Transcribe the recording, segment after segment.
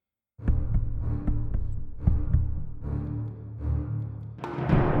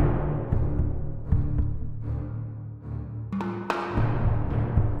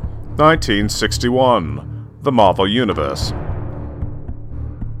1961. The Marvel Universe.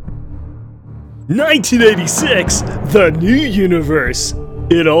 1986. The New Universe.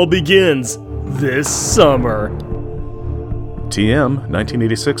 It all begins this summer. TM,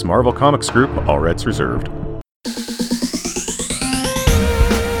 1986 Marvel Comics Group, all rights reserved.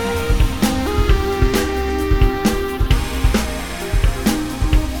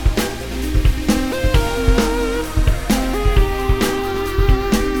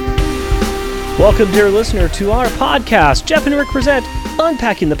 Welcome, dear listener, to our podcast. Jeff and Rick present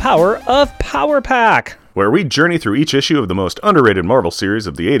Unpacking the Power of Power Pack, where we journey through each issue of the most underrated Marvel series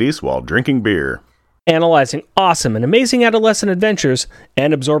of the 80s while drinking beer. Analyzing awesome and amazing adolescent adventures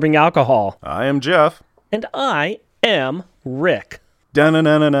and absorbing alcohol. I am Jeff. And I am Rick. Random.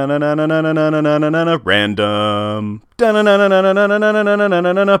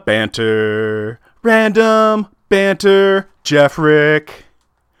 Banter. Random banter. Jeff, Rick.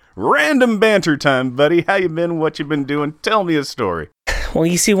 Random banter time, buddy. How you been? What you been doing? Tell me a story. Well,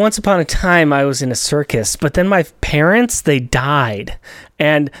 you see, once upon a time, I was in a circus, but then my parents, they died.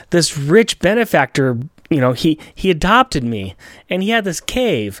 And this rich benefactor, he adopted me, and he had this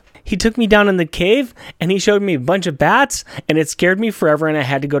cave. He took me down in the cave, and he showed me a bunch of bats, and it scared me forever, and I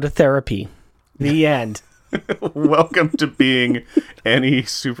had to go to therapy. The end. Welcome to being any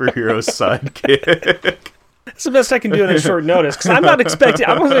superhero's sidekick. That's the best I can do in a short notice, because I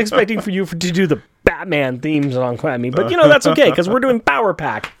wasn't expecting for you to do the Batman theme song at me, but that's okay, because we're doing Power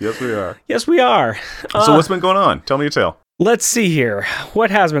Pack. Yes, we are. Yes, we are. So what's been going on? Tell me a tale. Let's see here. What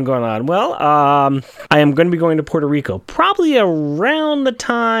has been going on? Well, I am going to be going to Puerto Rico, probably around the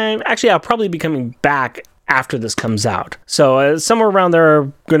time, actually, I'll probably be coming back after this comes out. So somewhere around there,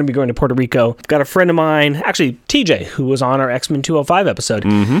 I'm going to be going to Puerto Rico. I've got a friend of mine, actually TJ, who was on our X-Men 205 episode.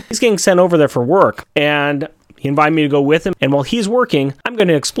 Mm-hmm. He's getting sent over there for work, and he invited me to go with him. And while he's working, I'm going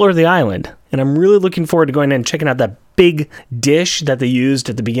to explore the island. And I'm really looking forward to going in and checking out that big dish that they used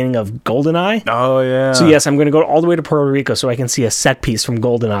at the beginning of GoldenEye. Oh, yeah. So yes, I'm going to go all the way to Puerto Rico so I can see a set piece from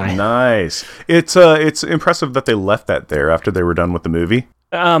GoldenEye. Nice. It's impressive that they left that there after they were done with the movie.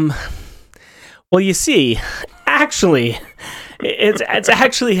 Well, you see, actually, it's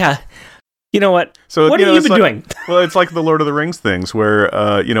actually, you know what? So, what have you been doing? Well, it's like the Lord of the Rings things where,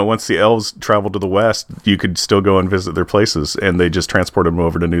 once the elves traveled to the west, you could still go and visit their places, and they just transported them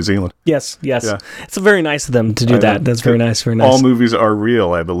over to New Zealand. Yes. Yeah. It's very nice of them to do that. That's very nice, very nice. All movies are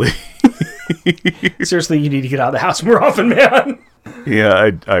real, I believe. Seriously, you need to get out of the house more often, man.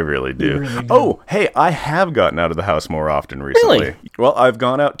 Yeah, I really do. Really do. Oh, hey, I have gotten out of the house more often recently. Really? Well, I've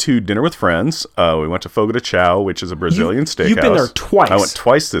gone out to dinner with friends. We went to Fogo de Chao, which is a Brazilian steakhouse. You've been there twice. I went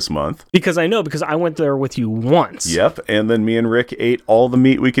twice this month. Because I went there with you once. Yep, and then me and Rick ate all the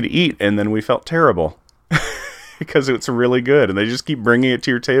meat we could eat, and then we felt terrible. Because it's really good, and they just keep bringing it to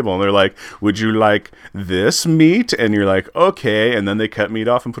your table, and they're like, would you like this meat? And you're like, okay, and then they cut meat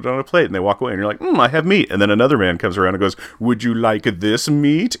off and put it on a plate, and they walk away, and you're like, I have meat. And then another man comes around and goes, would you like this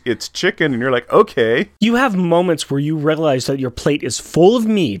meat? It's chicken. And you're like, okay. You have moments where you realize that your plate is full of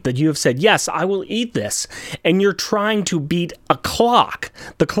meat, that you have said, yes, I will eat this, and you're trying to beat a clock.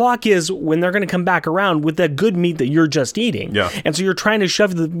 The clock is when they're going to come back around with that good meat that you're just eating. Yeah. And so you're trying to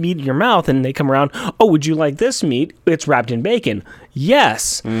shove the meat in your mouth, and they come around, oh, would you like this meat? It's wrapped in bacon.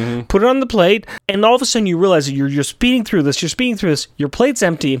 Yes. Mm-hmm. Put it on the plate, and all of a sudden you realize that you're speeding through this, your plate's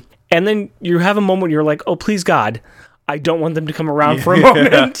empty, and then you have a moment where you're like, oh, please God, I don't want them to come around for a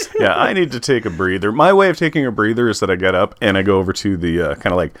moment. Yeah, I need to take a breather. My way of taking a breather is that I get up and I go over to the kind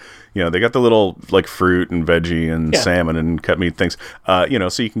of like, they got the little like fruit and veggie and salmon and cut meat things, so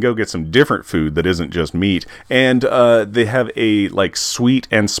you can go get some different food that isn't just meat. And they have a like sweet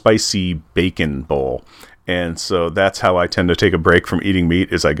and spicy bacon bowl. And so that's how I tend to take a break from eating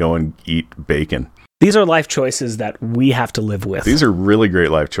meat is I go and eat bacon. These are life choices that we have to live with. These are really great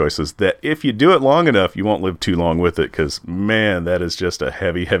life choices that if you do it long enough, you won't live too long with it because, man, that is just a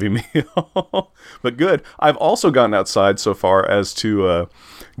heavy, heavy meal. But good. I've also gotten outside so far as to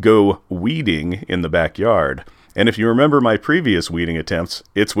go weeding in the backyard. And if you remember my previous weeding attempts,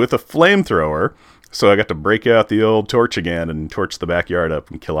 it's with a flamethrower. So I got to break out the old torch again and torch the backyard up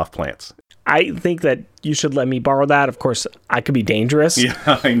and kill off plants. I think that you should let me borrow that. Of course, I could be dangerous.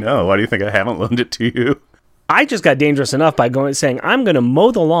 Yeah, I know. Why do you think I haven't loaned it to you? I just got dangerous enough by saying, I'm going to mow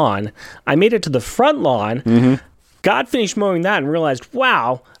the lawn. I made it to the front lawn, got finished mowing that and realized,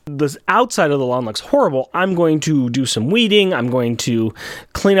 wow, the outside of the lawn looks horrible. I'm going to do some weeding. I'm going to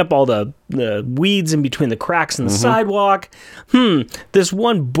clean up all the weeds in between the cracks in the sidewalk. This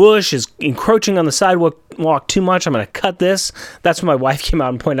one bush is encroaching on the sidewalk. walk too much. I'm going to cut this. That's when my wife came out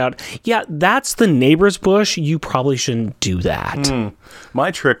and pointed out, yeah, that's the neighbor's bush. You probably shouldn't do that.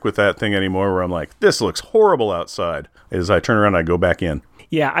 My trick with that thing anymore, where I'm like, this looks horrible outside, is I turn around and I go back in.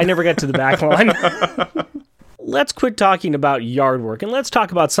 Yeah, I never get to the back line. Let's quit talking about yard work and let's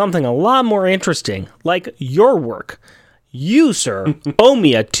talk about something a lot more interesting, like your work. You, sir, owe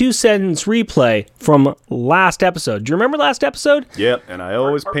me a 2-sentence replay from last episode. Do you remember last episode? Yep, and I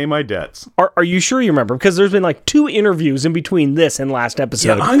always pay my debts. Are you sure you remember? Because there's been like 2 interviews in between this and last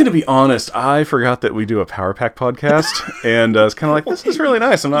episode. Yeah, I'm going to be honest. I forgot that we do a Power Pack podcast, and it's kind of like, this is really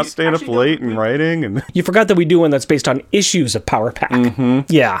nice. I'm not staying up late and writing. And You forgot that we do one that's based on issues of Power Pack.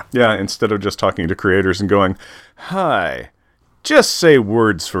 Yeah. yeah, instead of just talking to creators and going, hi, just say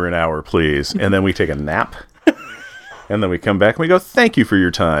words for an hour, please. And then we take a nap. And then we come back and we go, thank you for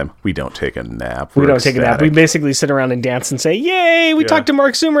your time. We don't take a nap. We don't take a nap. We basically sit around and dance and say, yay, we talked to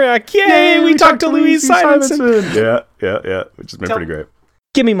Mark Sumeriak. Yay, we talked to Louise Simonson. Yeah, which has been pretty great.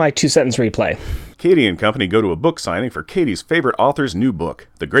 Give me my 2-sentence replay. Katie and company go to a book signing for Katie's favorite author's new book,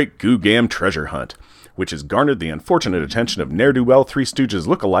 The Great Goo Gam Treasure Hunt, which has garnered the unfortunate attention of ne'er-do-well Three Stooges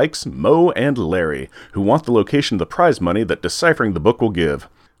lookalikes, Moe and Larry, who want the location of the prize money that deciphering the book will give.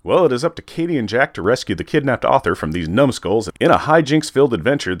 Well, it is up to Katie and Jack to rescue the kidnapped author from these numbskulls in a hijinks-filled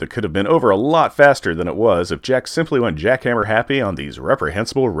adventure that could have been over a lot faster than it was if Jack simply went jackhammer happy on these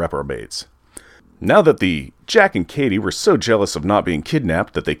reprehensible reprobates. Now that the Jack and Katie were so jealous of not being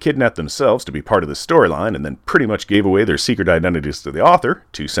kidnapped that they kidnapped themselves to be part of the storyline and then pretty much gave away their secret identities to the author,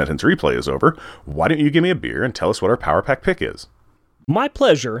 2-sentence replay is over, why don't you give me a beer and tell us what our Power Pack pick is? My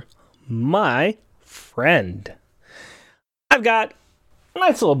pleasure, my friend. I've got a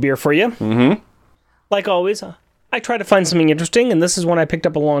nice little beer for you. Like always, I try to find something interesting, and this is one I picked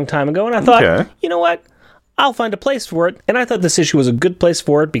up a long time ago, and I thought, you know what? I'll find a place for it. And I thought this issue was a good place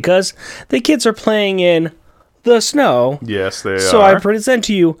for it because the kids are playing in the snow. Yes, they are. So I present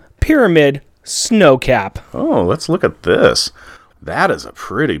to you Pyramid Snowcap. Oh, let's look at this. That is a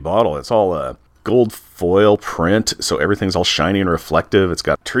pretty bottle. It's all a gold foil print, so everything's all shiny and reflective. It's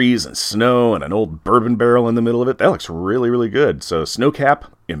got trees and snow and an old bourbon barrel in the middle of it. That looks really, really good. So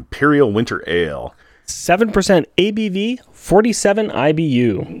Snowcap Imperial Winter Ale. 7% ABV, 47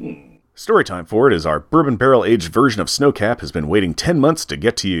 IBU. Story time for it is our bourbon barrel aged version of Snowcap has been waiting 10 months to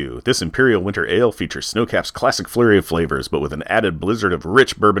get to you. This Imperial Winter Ale features Snowcap's classic flurry of flavors, but with an added blizzard of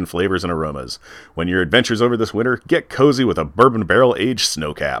rich bourbon flavors and aromas. When your adventure's over this winter, get cozy with a bourbon barrel aged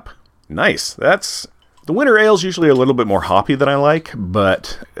Snowcap. Nice. The winter ale's usually a little bit more hoppy than I like,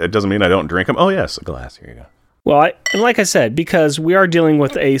 but it doesn't mean I don't drink them. Oh yes, a glass. Here you go. Well, and like I said, because we are dealing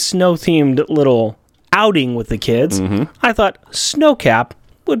with a snow-themed little outing with the kids, I thought Snowcap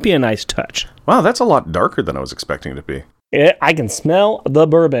would be a nice touch. Wow, that's a lot darker than I was expecting it to be. I can smell the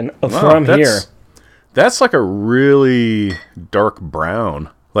bourbon from here. That's like a really dark brown,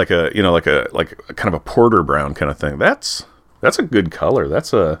 like a kind of a porter brown kind of thing. That's a good color.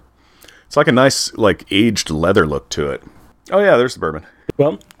 It's like a nice like aged leather look to it. Oh yeah, there's the bourbon.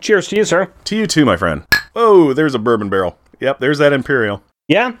 Well, cheers to you, sir. To you too, my friend. Oh, there's a bourbon barrel. Yep, there's that Imperial.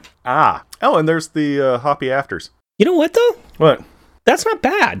 Yeah. Oh, and there's the hoppy afters. You know what though? What? That's not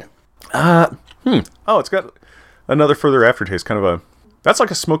bad. Oh, it's got another further aftertaste, that's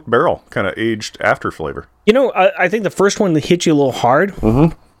like a smoked barrel, kind of aged after flavor. You know, I think the first one hit you a little hard.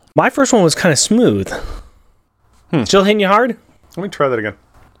 My first one was kind of smooth. Still hitting you hard? Let me try that again.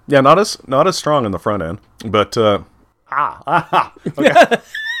 Yeah, not as strong in the front end, but okay.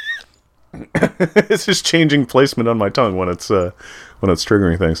 It's just changing placement on my tongue when it's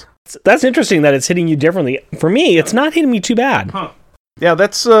triggering things. That's interesting that it's hitting you differently. For me, it's not hitting me too bad. Yeah,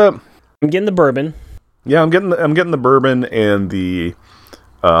 that's I'm getting the bourbon. Yeah, I'm getting the bourbon and the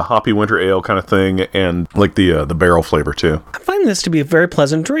hoppy winter ale kind of thing, and like the barrel flavor too. I find this to be a very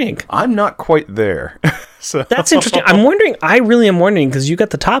pleasant drink. I'm not quite there. So that's interesting. I really am wondering, because you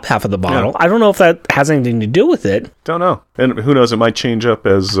got the top half of the bottle. Yeah. I don't know if that has anything to do with it. Don't know. And who knows, it might change up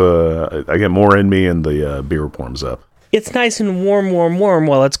as I get more in me and the beer warms up. It's nice and warm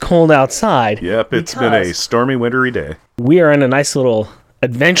while it's cold outside. Yep, it's been a stormy, wintry day. We are in a nice little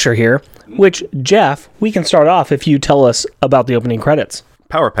adventure here, which, Jeff, we can start off if you tell us about the opening credits.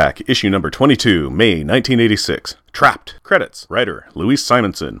 Power Pack, issue number 22, May 1986. Trapped. Credits. Writer, Louise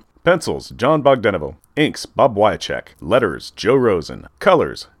Simonson. Pencils, John Bogdanovo. Inks, Bob Wyachek. Letters, Joe Rosen.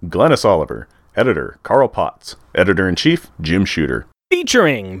 Colors, Glennis Oliver. Editor, Carl Potts. Editor-in-Chief, Jim Shooter.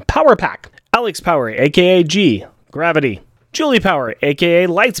 Featuring Power Pack, Alex Power, a.k.a. G, Gravity. Julie Power, a.k.a.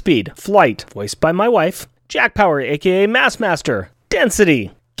 Lightspeed, Flight, voiced by my wife. Jack Power, a.k.a. Massmaster,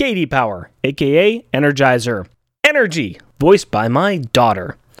 Density. Katie Power, a.k.a. Energizer. Energy, voiced by my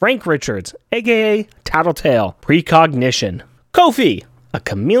daughter. Frank Richards, aka Tattletale, Precognition. Kofi, a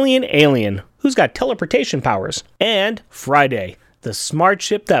chameleon alien who's got teleportation powers. And Friday, the smart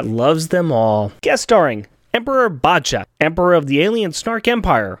ship that loves them all. Guest starring Emperor Bacha, Emperor of the alien Snark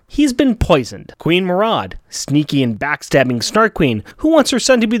Empire. He's been poisoned. Queen Marad, sneaky and backstabbing Snark Queen who wants her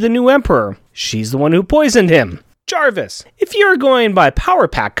son to be the new emperor. She's the one who poisoned him. Jarvis, if you're going by Power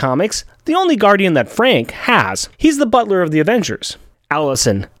Pack comics, the only guardian that Frank has. He's the butler of the Avengers.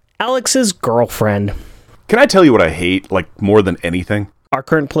 Allison, Alex's girlfriend. Can I tell you what I hate, like, more than anything? Our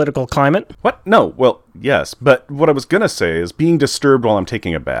current political climate? What? No, well, yes, but what I was gonna say is being disturbed while I'm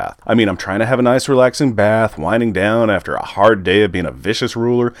taking a bath. I mean, I'm trying to have a nice relaxing bath, winding down after a hard day of being a vicious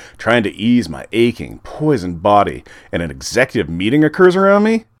ruler, trying to ease my aching, poisoned body, and an executive meeting occurs around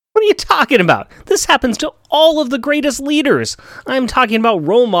me? What are you talking about? This happens to all of the greatest leaders. I'm talking about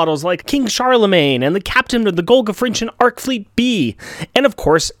role models like King Charlemagne and the captain of the Golga French and Arc Fleet B. And of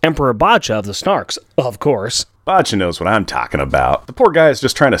course, Emperor Bacha of the Snarks, of course. Bacha knows what I'm talking about. The poor guy is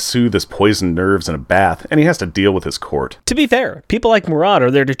just trying to soothe his poisoned nerves in a bath, and he has to deal with his court. To be fair, people like Murad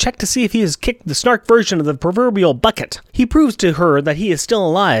are there to check to see if he has kicked the Snark version of the proverbial bucket. He proves to her that he is still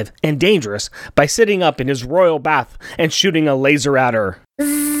alive and dangerous by sitting up in his royal bath and shooting a laser at her.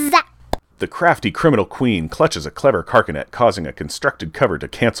 The crafty criminal queen clutches a clever carcanet, causing a constructed cover to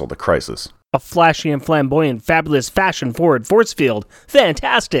cancel the crisis. A flashy and flamboyant, fabulous fashion-forward force field.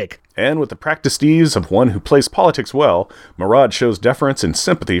 Fantastic! And with the practiced ease of one who plays politics well, Marad shows deference and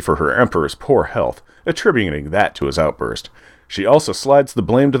sympathy for her emperor's poor health, attributing that to his outburst. She also slides the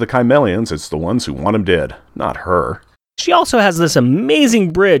blame to the Chimelians as the ones who want him dead, not her. She also has this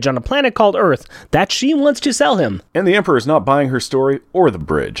amazing bridge on a planet called Earth that she wants to sell him. And the Emperor's not buying her story or the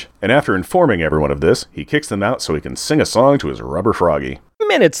bridge. And after informing everyone of this, he kicks them out so he can sing a song to his rubber froggy.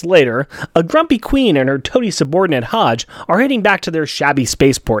 Minutes later, a grumpy queen and her toady subordinate Hodge are heading back to their shabby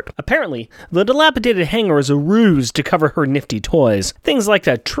spaceport. Apparently, the dilapidated hangar is a ruse to cover her nifty toys. Things like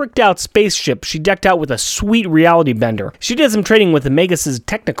a tricked-out spaceship she decked out with a sweet reality bender. She did some trading with the Magus'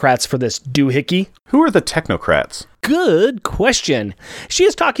 technocrats for this doohickey. Who are the technocrats? Good question. She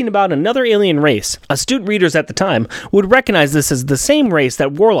is talking about another alien race. Astute readers at the time would recognize this as the same race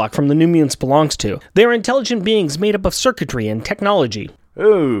that Warlock from the New Mutants belongs to. They are intelligent beings made up of circuitry and technology.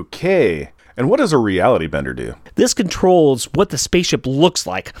 Okay. And what does a reality bender do? This controls what the spaceship looks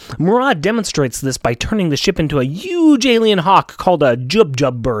like. Murad demonstrates this by turning the ship into a huge alien hawk called a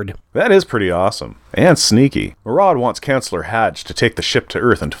Jub bird. That is pretty awesome. And sneaky. Murad wants Chancellor Hadge to take the ship to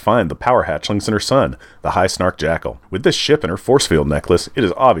Earth and to find the power hatchlings and her son, the High Snark Jackal. With this ship and her force field necklace, it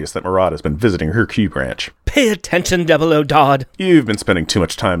is obvious that Murad has been visiting her Q branch. Pay attention, 00 Dodd. You've been spending too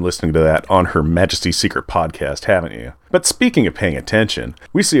much time listening to that on Her Majesty's Secret podcast, haven't you? But speaking of paying attention,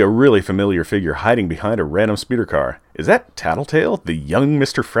 we see a really familiar figure hiding behind a random speeder car. Is that Tattletale, the young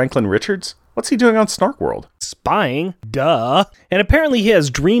Mr. Franklin Richards? What's he doing on Snark World? Spying, duh. And apparently he has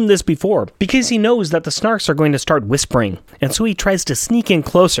dreamed this before, because he knows that the Snarks are going to start whispering, and so he tries to sneak in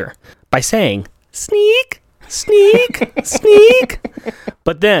closer by saying, "Sneak, sneak, sneak."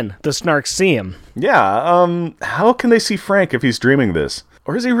 But then the Snarks see him. Yeah, how can they see Frank if he's dreaming this?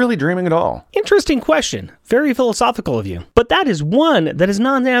 Or is he really dreaming at all? Interesting question. Very philosophical of you. But that is one that is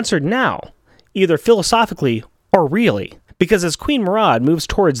not answered now, either philosophically or really. Because as Queen Marad moves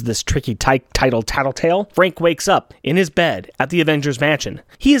towards this tricky title Tattletale, Frank wakes up in his bed at the Avengers Mansion.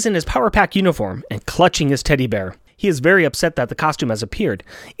 He is in his Power Pack uniform and clutching his teddy bear. He is very upset that the costume has appeared.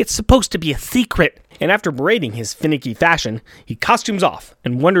 It's supposed to be a secret. And after berating his finicky fashion, he costumes off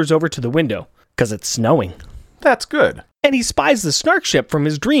and wanders over to the window, because it's snowing. That's good. And he spies the Snark ship from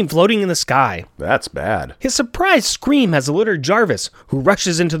his dream floating in the sky. That's bad. His surprised scream has alerted Jarvis, who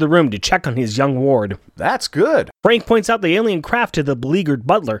rushes into the room to check on his young ward. That's good. Frank points out the alien craft to the beleaguered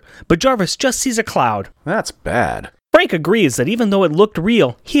butler, but Jarvis just sees a cloud. That's bad. Frank agrees that even though it looked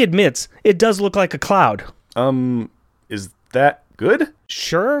real, he admits it does look like a cloud. Is that good?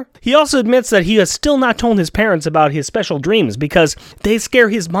 Sure. He also admits that he has still not told his parents about his special dreams because they scare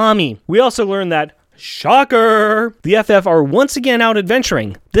his mommy. We also learn that, shocker! The FF are once again out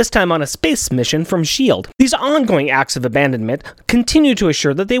adventuring, this time on a space mission from S.H.I.E.L.D. These ongoing acts of abandonment continue to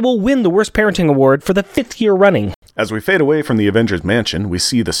assure that they will win the Worst Parenting Award for the 5th year running. As we fade away from the Avengers Mansion, we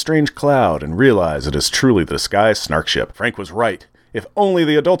see the strange cloud and realize it is truly the Sky Snark ship. Frank was right. If only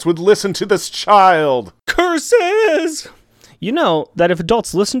the adults would listen to this child! Curses! You know that if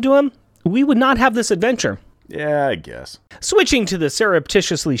adults listened to him, we would not have this adventure. Yeah, I guess. Switching to the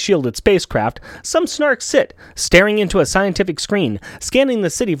surreptitiously shielded spacecraft, some snarks sit, staring into a scientific screen, scanning the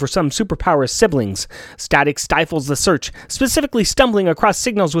city for some superpower siblings. Static stifles the search, specifically stumbling across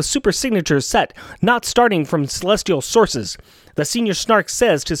signals with super signatures set, not starting from celestial sources. The senior snark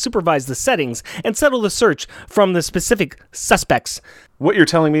says to supervise the settings and settle the search from the specific suspects. What you're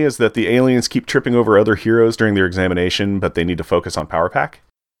telling me is that the aliens keep tripping over other heroes during their examination, but they need to focus on Power Pack?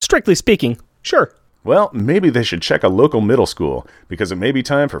 Strictly speaking, sure. Well, maybe they should check a local middle school, because it may be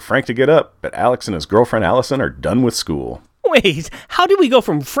time for Frank to get up, but Alex and his girlfriend Allison are done with school. Wait, how did we go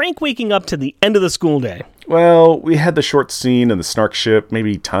from Frank waking up to the end of the school day? Well, we had the short scene in the Snark ship.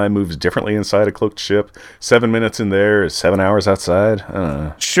 Maybe time moves differently inside a cloaked ship. 7 minutes in there is 7 hours outside. I don't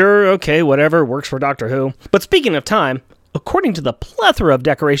know. Sure, okay, whatever, works for Doctor Who. But speaking of time, according to the plethora of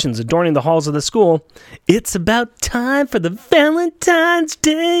decorations adorning the halls of the school, it's about time for the Valentine's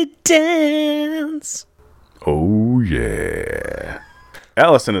Day dance. Oh, yeah.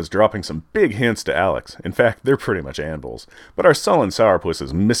 Allison is dropping some big hints to Alex. In fact, they're pretty much anvils. But our sullen sourpuss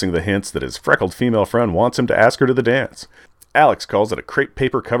is missing the hints that his freckled female friend wants him to ask her to the dance. Alex calls it a crepe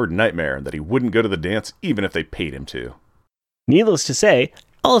paper-covered nightmare and that he wouldn't go to the dance even if they paid him to. Needless to say,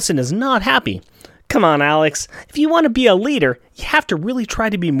 Allison is not happy. Come on, Alex. If you want to be a leader, you have to really try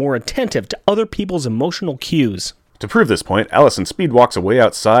to be more attentive to other people's emotional cues. To prove this point, Allison speed walks away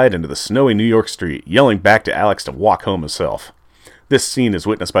outside into the snowy New York street, yelling back to Alex to walk home himself. This scene is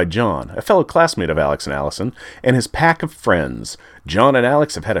witnessed by John, a fellow classmate of Alex and Allison, and his pack of friends. John and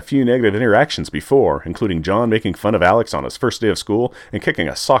Alex have had a few negative interactions before, including John making fun of Alex on his first day of school and kicking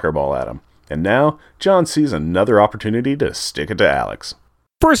a soccer ball at him. And now, John sees another opportunity to stick it to Alex.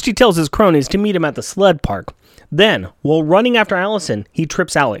 First, he tells his cronies to meet him at the sled park. Then, while running after Allison, he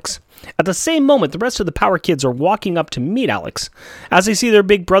trips Alex. At the same moment, the rest of the Power Kids are walking up to meet Alex. As they see their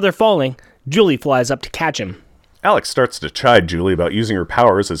big brother falling, Julie flies up to catch him. Alex starts to chide Julie about using her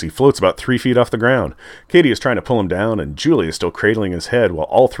powers as he floats about 3 feet off the ground. Katie is trying to pull him down, and Julie is still cradling his head while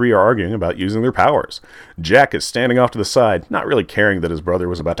all three are arguing about using their powers. Jack is standing off to the side, not really caring that his brother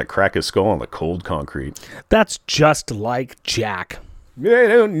was about to crack his skull on the cold concrete. That's just like Jack. I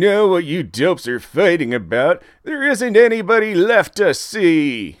don't know what you dopes are fighting about. There isn't anybody left to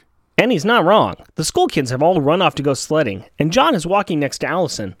see. And he's not wrong. The school kids have all run off to go sledding, and John is walking next to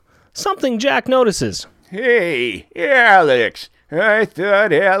Allison. Something Jack notices. Hey, Alex, I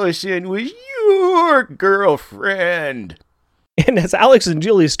thought Allison was your girlfriend. And as Alex and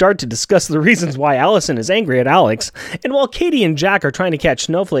Julie start to discuss the reasons why Allison is angry at Alex, and while Katie and Jack are trying to catch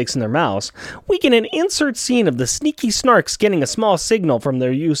snowflakes in their mouths, we get an insert scene of the sneaky snarks getting a small signal from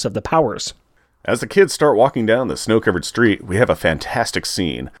their use of the powers. As the kids start walking down the snow-covered street, we have a fantastic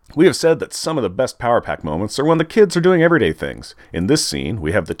scene. We have said that some of the best Power Pack moments are when the kids are doing everyday things. In this scene,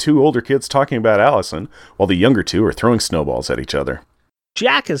 we have the two older kids talking about Allison, while the younger two are throwing snowballs at each other.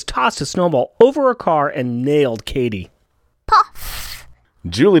 Jack has tossed a snowball over a car and nailed Katie. Puff!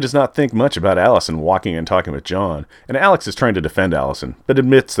 Julie does not think much about Allison walking and talking with John, and Alex is trying to defend Allison, but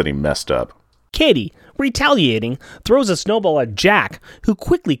admits that he messed up. Katie, retaliating, throws a snowball at Jack, who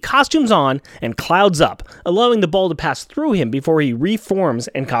quickly costumes on and clouds up, allowing the ball to pass through him before he reforms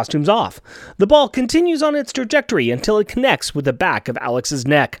and costumes off. The ball continues on its trajectory until it connects with the back of Alex's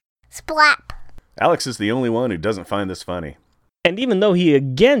neck. Splap! Alex is the only one who doesn't find this funny. And even though he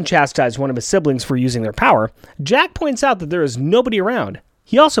again chastised one of his siblings for using their power, Jack points out that there is nobody around.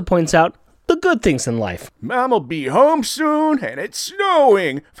 He also points out the good things in life. Mom'll be home soon, and it's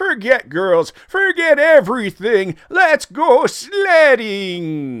snowing. Forget girls, forget everything. Let's go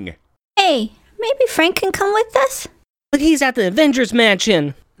sledding. Hey, maybe Frank can come with us? But he's at the Avengers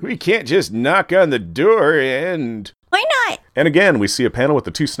Mansion. We can't just knock on the door and... Why not? And again, we see a panel with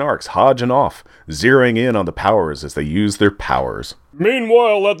the two snarks hodging off, zeroing in on the powers as they use their powers.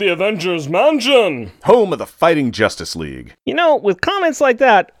 Meanwhile, at the Avengers Mansion, Home of the Fighting Justice League. You know, with comments like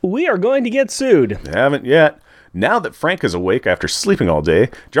that, we are going to get sued. Haven't yet. Now that Frank is awake after sleeping all day,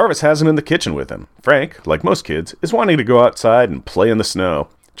 Jarvis has him in the kitchen with him. Frank, like most kids, is wanting to go outside and play in the snow.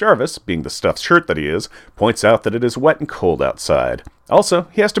 Jarvis, being the stuffed shirt that he is, points out that it is wet and cold outside. Also,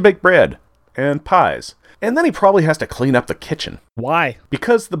 he has to bake bread and pies. And then he probably has to clean up the kitchen. Why?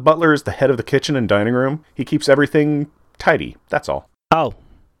 Because the butler is the head of the kitchen and dining room, he keeps everything tidy, that's all. Oh,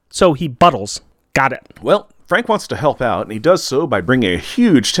 so he buttles. Got it. Well, Frank wants to help out, and he does so by bringing a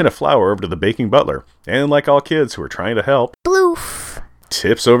huge tin of flour over to the baking butler. And like all kids who are trying to help, Bloof!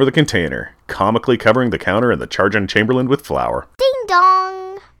 tips over the container, comically covering the counter and the Charging Chamberlain with flour. Ding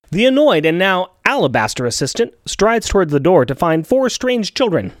dong! The annoyed and now alabaster assistant strides toward the door to find 4 strange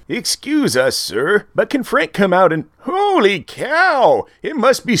children. Excuse us, sir, but can Frank come out and... Holy cow! It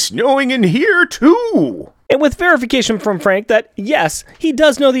must be snowing in here, too! And with verification from Frank that, yes, he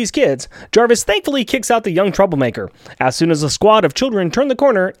does know these kids, Jarvis thankfully kicks out the young troublemaker. As soon as a squad of children turn the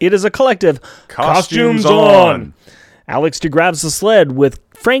corner, it is a collective Costumes on! Alex grabs the sled with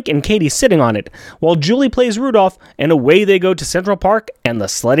Frank and Katie sitting on it, while Julie plays Rudolph, and away they go to Central Park and the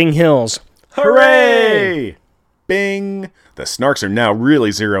sledding hills. Hooray! Bing! The Snarks are now really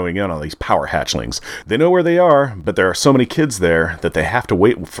zeroing in on these power hatchlings. They know where they are, but there are so many kids there that they have to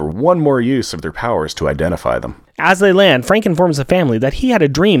wait for one more use of their powers to identify them. As they land, Frank informs the family that he had a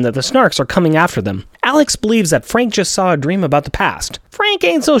dream that the Snarks are coming after them. Alex believes that Frank just saw a dream about the past. Frank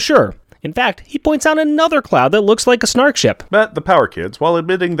ain't so sure. In fact, he points out another cloud that looks like a Snark ship. But the Power Kids, while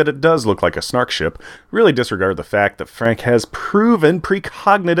admitting that it does look like a Snark ship, really disregard the fact that Frank has proven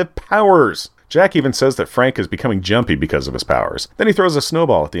precognitive powers. Jack even says that Frank is becoming jumpy because of his powers. Then he throws a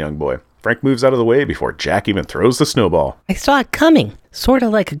snowball at the young boy. Frank moves out of the way before Jack even throws the snowball. I saw it coming, sort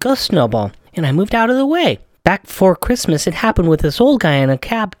of like a ghost snowball, and I moved out of the way. Back before Christmas, it happened with this old guy in a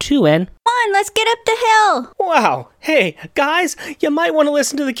cab too, and... Come on, let's get up the hill. Wow. Hey, guys, you might want to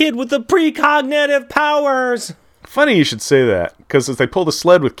listen to the kid with the precognitive powers. Funny you should say that, because as they pull the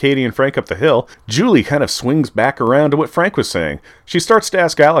sled with Katie and Frank up the hill, Julie kind of swings back around to what Frank was saying. She starts to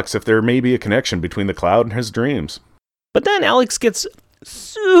ask Alex if there may be a connection between the cloud and his dreams. But then Alex gets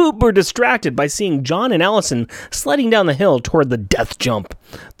super distracted by seeing John and Allison sledding down the hill toward the death jump.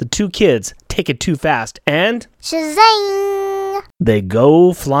 The two kids take it too fast, and... Shazang! they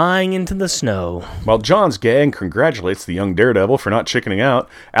go flying into the snow. While John's gang congratulates the young daredevil for not chickening out,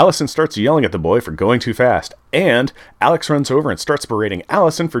 Allison starts yelling at the boy for going too fast. And Alex runs over and starts berating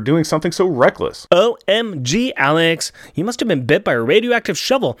Allison for doing something so reckless. OMG, Alex. You must have been bit by a radioactive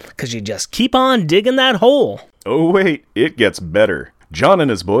shovel, because you just keep on digging that hole. Oh wait, it gets better. John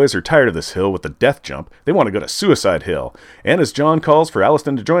and his boys are tired of this hill with the death jump. They want to go to Suicide Hill. And as John calls for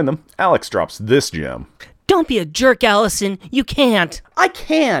Allison to join them, Alex drops this gem. Don't be a jerk, Allison. You can't. I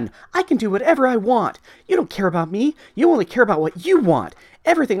can. I can do whatever I want. You don't care about me. You only care about what you want.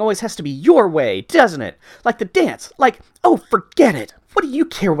 Everything always has to be your way, doesn't it? Like the dance. Oh, forget it. What do you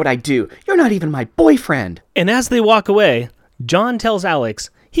care what I do? You're not even my boyfriend. And as they walk away, John tells Alex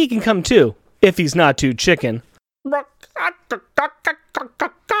he can come too, if he's not too chicken. What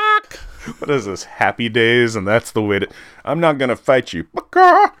is this, Happy Days? And that's the way to... I'm not gonna fight you.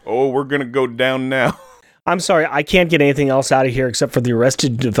 Oh, we're gonna go down now. I'm sorry, I can't get anything else out of here except for the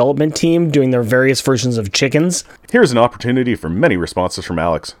Arrested Development team doing their various versions of chickens. Here's an opportunity for many responses from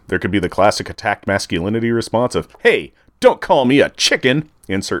Alex. There could be the classic attacked masculinity response of, hey, don't call me a chicken,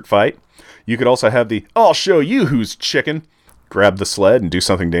 insert fight. You could also have the, I'll show you who's chicken, grab the sled and do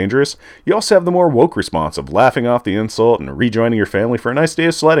something dangerous. You also have the more woke response of laughing off the insult and rejoining your family for a nice day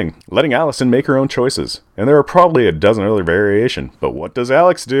of sledding, letting Allison make her own choices. And there are probably a dozen other variations, but what does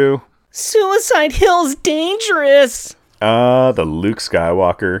Alex do? Suicide Hill's dangerous. The Luke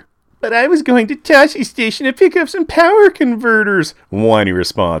Skywalker. But I was going to Tosche Station to pick up some power converters. Whiny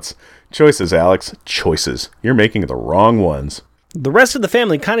response. Choices, Alex. Choices. You're making the wrong ones. The rest of the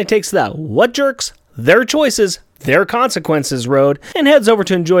family kind of takes that what jerks, their choices, their consequences road and heads over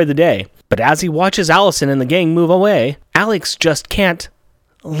to enjoy the day. But as he watches Allison and the gang move away, Alex just can't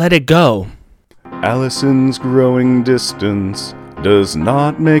let it go. Allison's growing distance does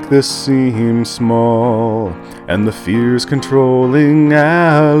not make this seem small, and the fears controlling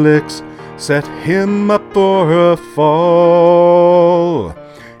Alex set him up for a fall.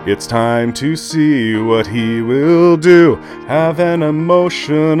 It's time to see what he will do, have an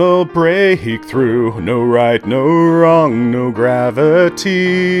emotional breakthrough. No right, no wrong, no gravity.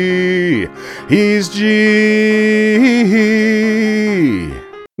 He's G.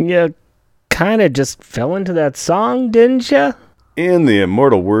 You kind of just fell into that song, didn't you? In the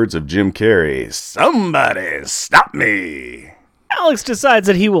immortal words of Jim Carrey, somebody stop me. Alex decides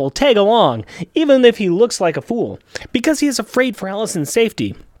that he will tag along, even if he looks like a fool, because he is afraid for Allison's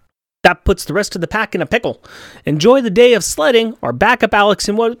safety. That puts the rest of the pack in a pickle. Enjoy the day of sledding or back up Alex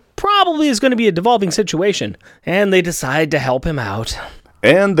in what probably is going to be a devolving situation, and they decide to help him out.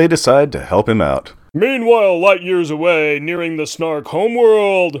 Meanwhile, light years away, nearing the Snark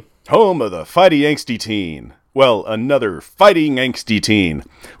homeworld. Home of the fighty angsty teen. Well, another fighting angsty teen.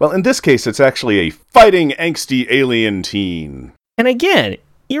 Well, in this case, it's actually a fighting angsty alien teen. And again,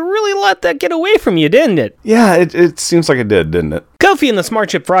 you really let that get away from you, didn't it? Yeah, it seems like it did, didn't it? Kofi and the Smart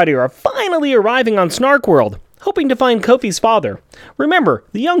Chip Friday are finally arriving on Snark World, hoping to find Kofi's father. Remember,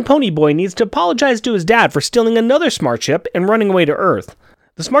 the young pony boy needs to apologize to his dad for stealing another Smart Chip and running away to Earth.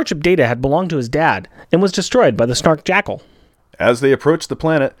 The Smart Chip data had belonged to his dad and was destroyed by the Snark Jackal. As they approach the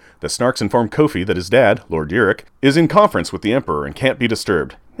planet, the Snarks inform Kofi that his dad, Lord Yurik, is in conference with the Emperor and can't be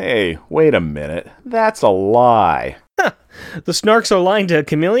disturbed. Hey, wait a minute. That's a lie. The Snarks are lying to a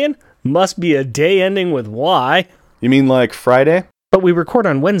chameleon? Must be a day ending with Y. You mean like Friday? But we record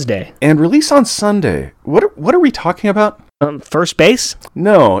on Wednesday. And release on Sunday. What are we talking about? First base?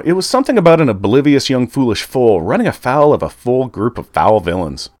 No, it was something about an oblivious young foolish fool running afoul of a full group of foul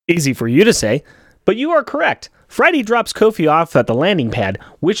villains. Easy for you to say, but you are correct. Friday drops Kofi off at the landing pad,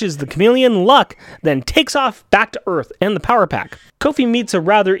 wishes the chameleon luck, then takes off back to Earth and the power pack. Kofi meets a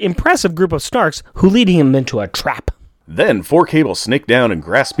rather impressive group of Snarks who lead him into a trap. Then 4 cables snake down and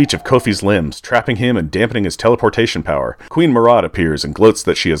grasp each of Kofi's limbs, trapping him and dampening his teleportation power. Queen Marad appears and gloats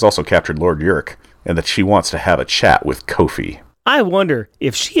that she has also captured Lord Yurik, and that she wants to have a chat with Kofi. I wonder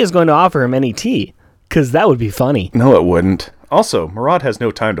if she is going to offer him any tea, because that would be funny. No, it wouldn't. Also, Marad has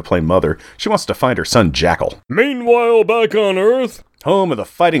no time to play mother. She wants to find her son Jackal. Meanwhile, back on Earth, Home of the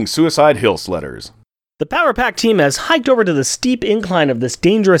Fighting Suicide Hill Sledders. the Power Pack team has hiked over to the steep incline of this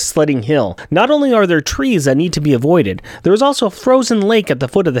dangerous sledding hill. Not only are there trees that need to be avoided, there is also a frozen lake at the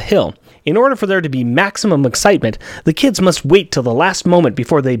foot of the hill. In order for there to be maximum excitement, the kids must wait till the last moment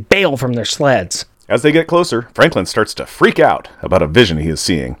before they bail from their sleds. As they get closer, Franklin starts to freak out about a vision he is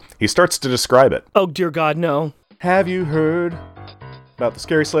seeing. He starts to describe it. Oh dear God, no. Have you heard about the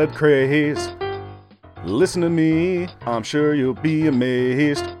scary sled craze? Listen to me, I'm sure you'll be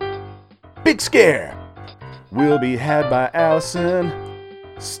amazed. Big scare will be had by Allison.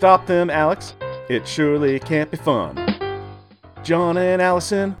 Stop them, Alex. It surely can't be fun. John and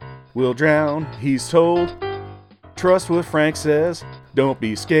Allison will drown, he's told. Trust what Frank says. Don't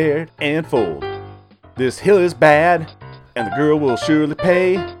be scared and fold. This hill is bad, and the girl will surely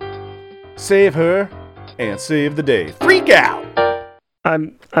pay. Save her and save the day. Freak out!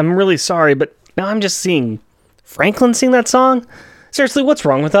 I'm really sorry, but now I'm just seeing Franklin sing that song? Seriously, what's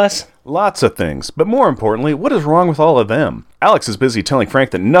wrong with us? Lots of things, but more importantly, what is wrong with all of them? Alex is busy telling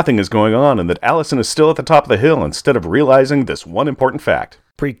Frank that nothing is going on and that Allison is still at the top of the hill instead of realizing this one important fact.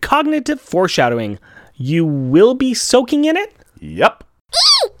 Precognitive foreshadowing. You will be soaking in it? Yep.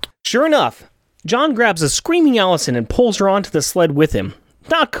 Sure enough, John grabs a screaming Allison and pulls her onto the sled with him.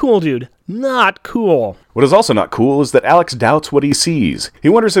 Not cool, dude. Not cool. What is also not cool is that Alex doubts what he sees. He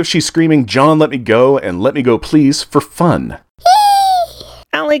wonders if she's screaming, "John, let me go," and "let me go, please," for fun.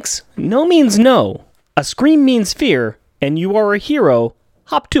 Alex, no means no. A scream means fear, and you are a hero.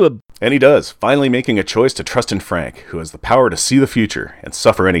 Hop to a... And he does, finally making a choice to trust in Frank, who has the power to see the future and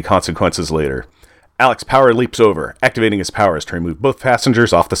suffer any consequences later. Alex's power leaps over, activating his powers to remove both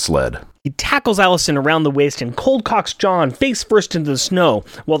passengers off the sled. He tackles Allison around the waist and cold cocks John face first into the snow,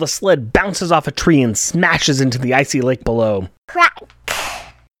 while the sled bounces off a tree and smashes into the icy lake below. Crack.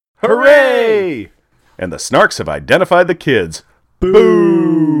 Hooray! And the Snarks have identified the kids.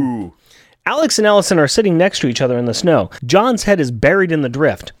 Boo! Alex and Allison are sitting next to each other in the snow. John's head is buried in the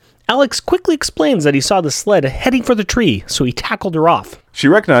drift. Alex quickly explains that he saw the sled heading for the tree, so he tackled her off. She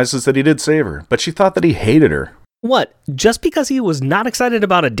recognizes that he did save her, but she thought that he hated her. What, just because he was not excited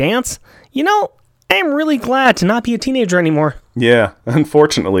about a dance? You know, I am really glad to not be a teenager anymore. Yeah,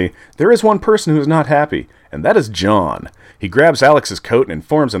 unfortunately, there is one person who is not happy, and that is John. He grabs Alex's coat and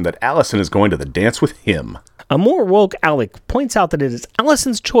informs him that Allison is going to the dance with him. A more woke Alec points out that it is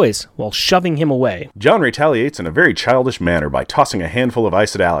Allison's choice while shoving him away. John retaliates in a very childish manner by tossing a handful of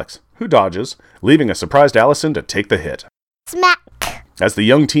ice at Alex, who dodges, leaving a surprised Allison to take the hit. Smack. As the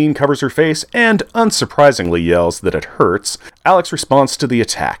young teen covers her face and unsurprisingly yells that it hurts, Alex responds to the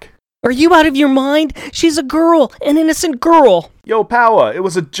attack. Are you out of your mind? She's a girl, an innocent girl. Yo, Powa, it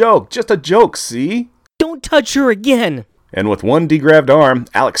was a joke, just a joke, see? Don't touch her again. And with one degrabbed arm,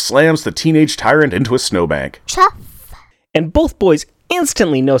 Alex slams the teenage tyrant into a snowbank. Chuff. And both boys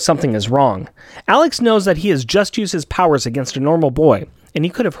instantly know something is wrong. Alex knows that he has just used his powers against a normal boy, and he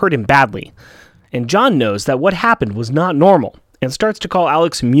could have hurt him badly. And John knows that what happened was not normal, and starts to call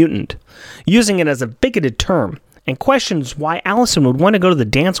Alex a mutant, using it as a bigoted term, and questions why Allison would want to go to the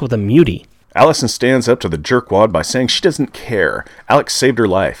dance with a mutie. Allison stands up to the jerkwad by saying she doesn't care. Alex saved her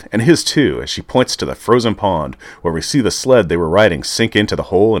life, and his too, as she points to the frozen pond, where we see the sled they were riding sink into the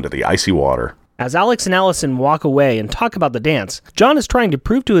hole into the icy water. As Alex and Allison walk away and talk about the dance, John is trying to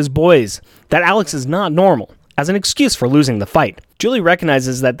prove to his boys that Alex is not normal, as an excuse for losing the fight. Julie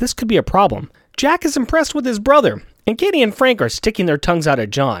recognizes that this could be a problem. Jack is impressed with his brother, and Katie and Frank are sticking their tongues out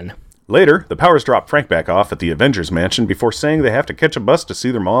at John. Later, the Powers drop Frank back off at the Avengers Mansion before saying they have to catch a bus to see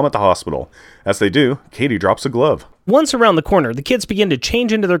their mom at the hospital. As they do, Katie drops a glove. Once around the corner, the kids begin to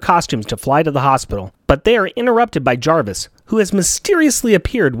change into their costumes to fly to the hospital, but they are interrupted by Jarvis, who has mysteriously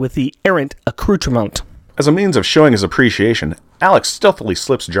appeared with the errant accoutrement. As a means of showing his appreciation, Alex stealthily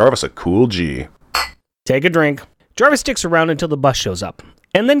slips Jarvis a cool G. Take a drink. Jarvis sticks around until the bus shows up,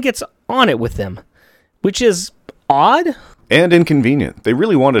 and then gets on it with them, which is odd. And inconvenient. They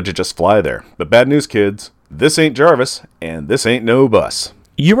really wanted to just fly there. But bad news, kids. This ain't Jarvis, and this ain't no bus.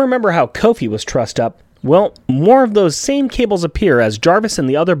 You remember how Kofi was trussed up? Well, more of those same cables appear as Jarvis and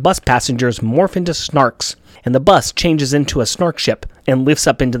the other bus passengers morph into snarks, and the bus changes into a snark ship and lifts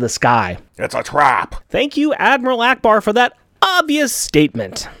up into the sky. It's a trap! Thank you, Admiral Akbar, for that obvious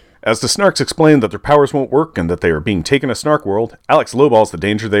statement. As the Snarks explain that their powers won't work and that they are being taken to Snark World, Alex lowballs the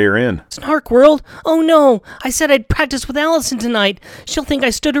danger they are in. Snark World? Oh no! I said I'd practice with Allison tonight. She'll think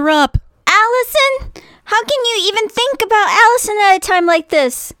I stood her up. Allison? How can you even think about Allison at a time like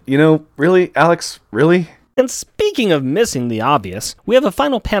this? You know, really, Alex? Really? And speaking of missing the obvious, we have a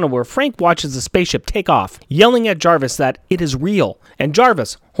final panel where Frank watches the spaceship take off, yelling at Jarvis that it is real, and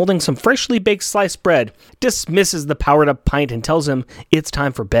Jarvis, holding some freshly baked sliced bread, dismisses the powered-up pint and tells him it's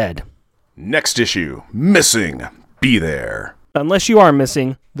time for bed. Next issue, Missing. Be there. Unless you are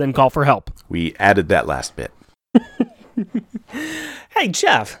missing, then call for help. We added that last bit. Hey,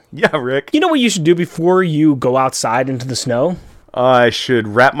 Jeff, Yeah, Rick. you know what you should do before you go outside into the snow? I should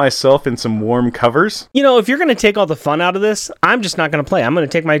wrap myself in some warm covers. You know, if you're going to take all the fun out of this, I'm just not going to play. I'm going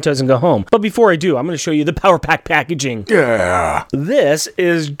to take my toys and go home. But before I do, I'm going to show you the Power Pack packaging. Yeah. This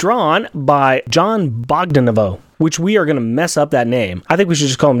is drawn by John Bogdanovo, which we are going to mess up that name. I think we should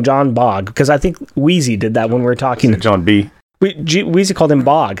just call him John Bog, because I think Wheezy did that when we were talking. John B. Wheezy called him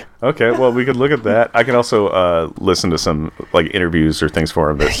Bog. Okay, well, we could look at that. I can also listen to some interviews or things for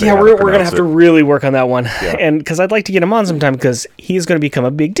him. That say Yeah, how we're to going to pronounce have to it. really work on that one. And because I'd like to get him on sometime, because he's going to become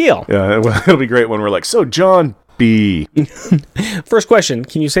a big deal. Yeah, it'll be great when we're like, so John B. First question,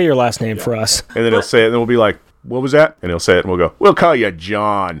 can you say your last name for us? And then he'll say it, and then we'll be like, what was that? And he'll say it, and we'll go, we'll call you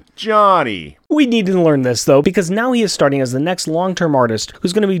John. Johnny. We need to learn this, though, because now he is starting as the next long-term artist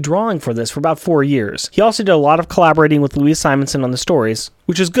who's going to be drawing for this for about 4 years. He also did a lot of collaborating with Louise Simonson on the stories,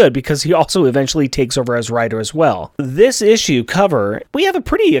 which is good because he also eventually takes over as writer as well. This issue cover, we have a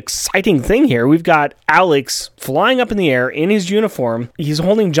pretty exciting thing here. We've got Alex flying up in the air in his uniform. He's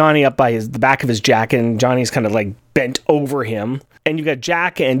holding Johnny up by the back of his jacket, and Johnny's kind of like bent over him. And you got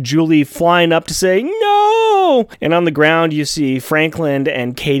Jack and Julie flying up to say, no! And on the ground, you see Franklin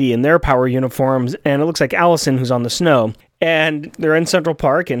and Katie in their power uniforms, and it looks like Allison, who's on the snow. And they're in Central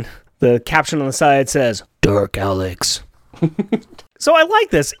Park, and the caption on the side says, Dark Alex. So I like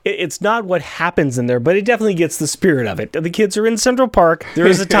this. It's not what happens in there, but it definitely gets the spirit of it. The kids are in Central Park. There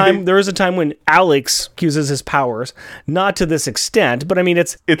is a time when Alex uses his powers, not to this extent, but I mean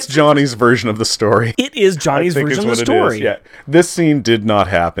it's Johnny's version of the story. it is Johnny's I think version is of the what it is. story. Yeah, this scene did not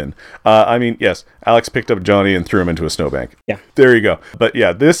happen. I mean, yes, Alex picked up Johnny and threw him into a snowbank. Yeah. There you go. But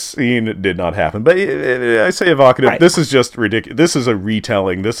yeah, this scene did not happen. But I say evocative. Right. This is just ridiculous. This is a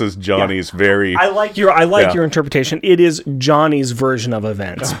retelling. This is Johnny's very. I like your interpretation. It is Johnny's version of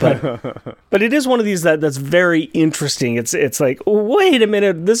events, but it is one of these that's very interesting. It's like, wait a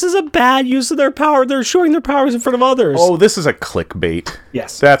minute, this is a bad use of their power. They're showing their powers in front of others. Oh, this is a clickbait.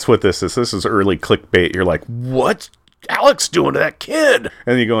 Yes. That's what this is. This is early clickbait. You're like, what's Alex doing to that kid? And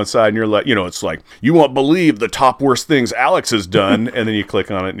then you go inside and you're like, it's like, you won't believe the top worst things Alex has done. And then you click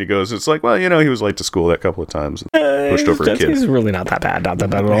on it and he goes, it's like, well, he was late to school that couple of times and pushed over a kid. He's really not that bad. Not that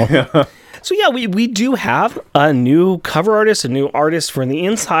bad at all. So yeah, we do have a new cover artist, a new artist for the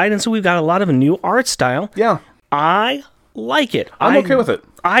inside, and so we've got a lot of a new art style. Yeah. I like it. I'm okay with it.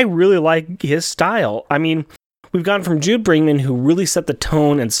 I really like his style. I mean, we've gone from Jude Brinkman, who really set the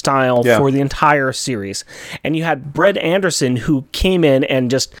tone and style for the entire series, and you had Brett Anderson, who came in and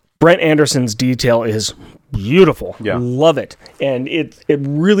just Brett Anderson's detail is beautiful. Yeah. Love it. And it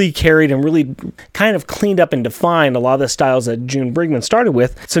really carried and really kind of cleaned up and defined a lot of the styles that June Brigman started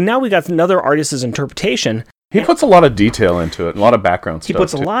with. So now we got another artist's interpretation. He puts a lot of detail into it, a lot of background stuff. He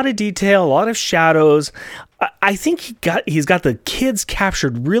puts a lot of detail, a lot of shadows. I think he's got the kids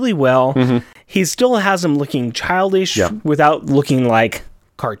captured really well. Mm-hmm. He still has them looking childish without looking like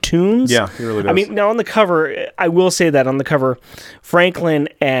cartoons. Yeah, he really does. I mean, now on the cover, I will say that on the cover, Franklin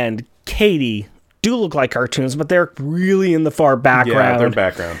and Katie do look like cartoons, but they're really in the far background. Yeah, they're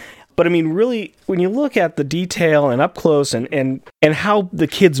background. But I mean, really, when you look at the detail and up close and how the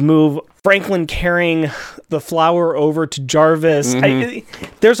kids move, Franklin carrying the flower over to Jarvis,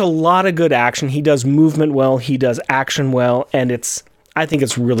 there's a lot of good action. He does movement well, he does action well, and I think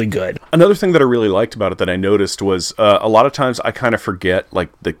it's really good. Another thing that I really liked about it that I noticed was a lot of times I kind of forget like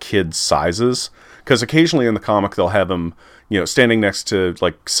the kids' sizes Because occasionally in the comic they'll have them, standing next to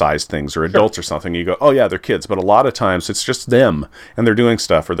like sized things or adults or something. You go, oh yeah, they're kids. But a lot of times it's just them and they're doing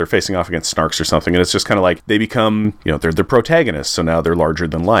stuff, or they're facing off against snarks or something. And it's just kind of like they become, they're the protagonists. So now they're larger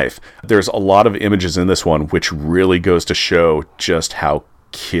than life. There's a lot of images in this one which really goes to show just how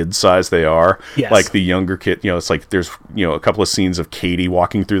kid size they are. Yes. Like the younger kid, it's like there's a couple of scenes of Katie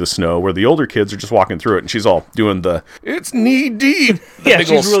walking through the snow where the older kids are just walking through it, and she's all doing it's knee deep, Yeah, big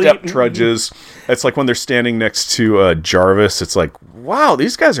she's old really step trudges. It's like when they're standing next to Jarvis, it's like, wow,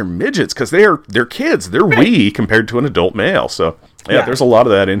 these guys are midgets, because they're kids, they're wee compared to an adult male. So yeah, there's a lot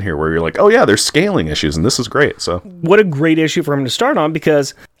of that in here where you're like, oh yeah, there's scaling issues, and this is great. So what a great issue for him to start on,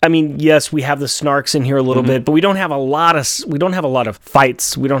 because I mean, yes, we have the snarks in here a little bit, but we don't have a lot of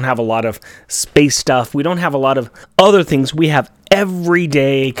fights. We don't have a lot of space stuff. We don't have a lot of other things. We have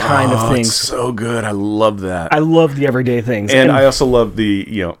everyday kind of things. It's so good. I love that. I love the everyday things. And I also love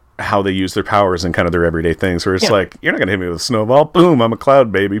the, how they use their powers and kind of their everyday things, where it's like, you're not gonna hit me with a snowball. Boom, I'm a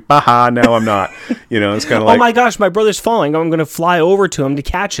cloud baby. Baha, now I'm not. It's kind of like, oh my gosh, my brother's falling. I'm gonna fly over to him to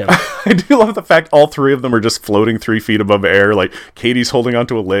catch him. I do love the fact all three of them are just floating 3 feet above air. Like Katie's holding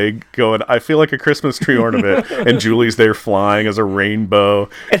onto a leg going, I feel like a Christmas tree ornament. And Julie's there flying as a rainbow.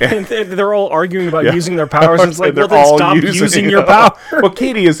 And they're all arguing about using their powers. And it's like, They're well, then all stop using your power. Well,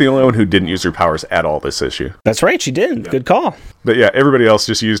 Katie is the only one who didn't use her powers at all this issue. That's right, she did. Good call. But yeah, everybody else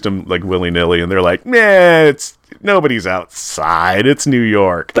just used them like willy-nilly, and they're like, nah, nobody's outside. It's New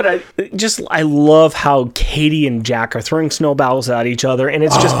York. But I love how Katie and Jack are throwing snowballs at each other, and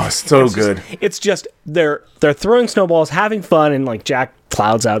it's just so good. It's just they're throwing snowballs, having fun, and like Jack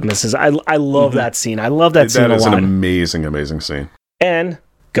clouds out misses. I love that scene. I love that scene a lot. That is an amazing, amazing scene. And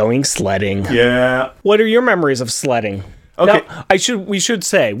going sledding. Yeah. What are your memories of sledding? Okay. Now, we should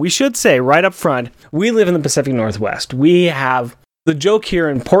say right up front, we live in the Pacific Northwest. We have the joke here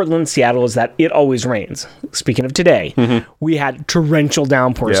in Portland, Seattle is that it always rains. Speaking of today, we had torrential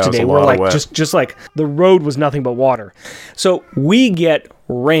downpours today. We're like just like the road was nothing but water. So we get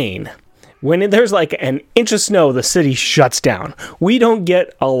rain. When there's like an inch of snow, the city shuts down. We don't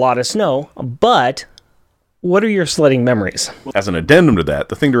get a lot of snow, but what are your sledding memories? As an addendum to that,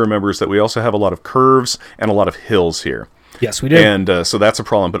 the thing to remember is that we also have a lot of curves and a lot of hills here. Yes, we do. And so that's a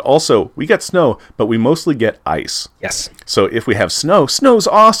problem. But also, we get snow, but we mostly get ice. Yes. So if we have snow, snow's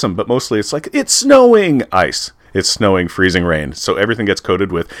awesome, but mostly it's like, it's snowing ice. It's snowing, freezing rain. So everything gets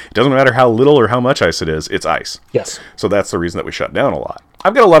coated with, it doesn't matter how little or how much ice it is, it's ice. Yes. So that's the reason that we shut down a lot.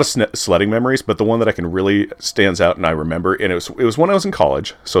 I've got a lot of sledding memories, but the one that I can really stands out and I remember, and it was when I was in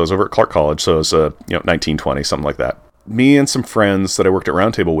college. So I was over at Clark College, so it was 1920, something like that. Me and some friends that I worked at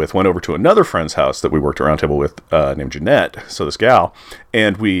Roundtable with went over to another friend's house that we worked at Roundtable with named Jeanette, so this gal,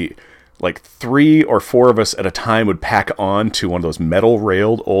 and we, like 3 or 4 of us at a time, would pack on to one of those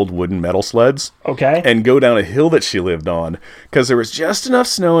metal-railed old wooden metal sleds. Okay. And go down a hill that she lived on, because there was just enough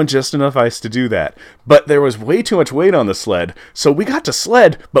snow and just enough ice to do that. But there was way too much weight on the sled, so we got to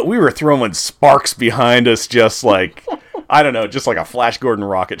sled, but we were throwing sparks behind us just like, I don't know, just like a Flash Gordon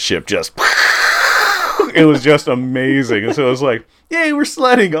rocket ship, just... It was just amazing. And so I was like, yay, we're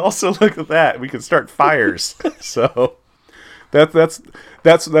sledding. Also, look at that. We can start fires. So that's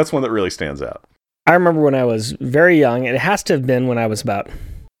one that really stands out. I remember when I was very young, and it has to have been when I was about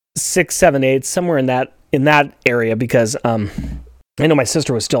 6, 7, 8, somewhere in that area, because I know my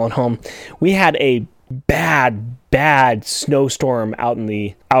sister was still at home. We had a bad snowstorm out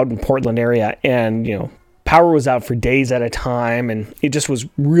in Portland area, and power was out for days at a time, and it just was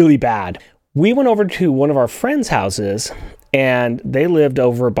really bad. We went over to one of our friends' houses, and they lived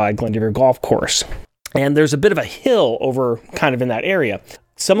over by Glendiver Golf Course. And there's a bit of a hill over kind of in that area.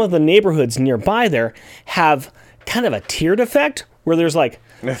 Some of the neighborhoods nearby there have kind of a tiered effect, where there's like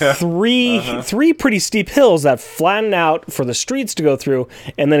three pretty steep hills that flatten out for the streets to go through,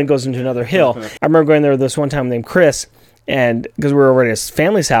 and then it goes into another hill. I remember going there this one time named Chris, and because we were over at his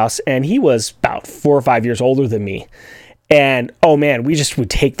family's house, and he was about 4 or 5 years older than me. And oh man, we just would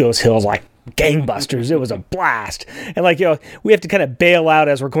take those hills like gangbusters. It was a blast. And we have to kind of bail out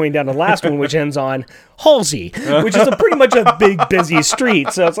as we're going down to the last one, which ends on Halsey, which is pretty much a big, busy street.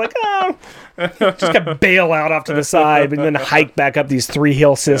 So it's like, just gotta bail out off to the side, and then hike back up these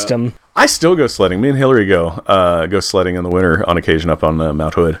 3-hill system. Yeah. I still go sledding. Me and Hillary go sledding in the winter on occasion up on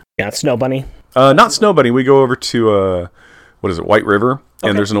Mount Hood. Yeah, Snow Bunny. Not Snow Bunny. We go over to White River,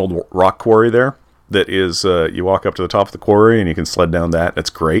 and there's an old rock quarry there that is you walk up to the top of the quarry and you can sled down that. It's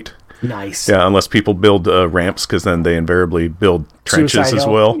great. Nice. Yeah, unless people build ramps, because then they invariably build trenches Suicide as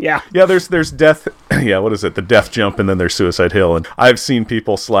Hill. well. Yeah. Yeah, there's death. Yeah, what is it? The death jump, and then there's Suicide Hill. And I've seen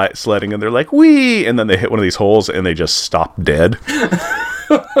people sledding, and they're like, wee! And then they hit one of these holes, and they just stop dead.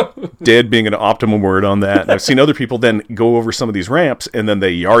 dead being an optimum word on that. And I've seen other people then go over some of these ramps and then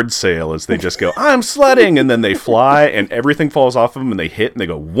they yard sail as they just go, I'm sledding, and then they fly and everything falls off of them and they hit and they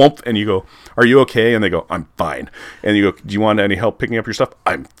go whoomp, and you go, are you okay? And they go, I'm fine. And you go, do you want any help picking up your stuff?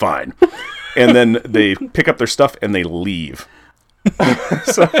 I'm fine. And then they pick up their stuff and they leave.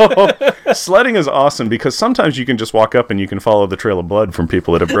 So sledding is awesome because sometimes you can just walk up and you can follow the trail of blood from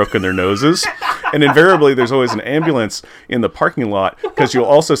people that have broken their noses, and invariably there's always an ambulance in the parking lot because you'll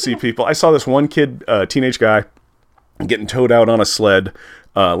also see people. I saw this one kid, teenage guy, getting towed out on a sled,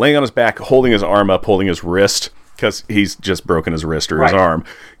 laying on his back, holding his arm up, holding his wrist because he's just broken his wrist or his arm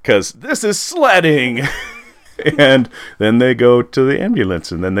because this is sledding. And then they go to the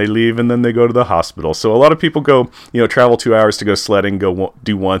ambulance, and then they leave, and then they go to the hospital. So a lot of people go, travel 2 hours to go sledding,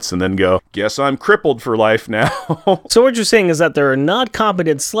 do once, and then go, guess I'm crippled for life now. So what you're saying is that there are not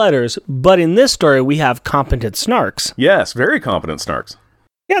competent sledders, but in this story, we have competent snarks. Yes, very competent snarks.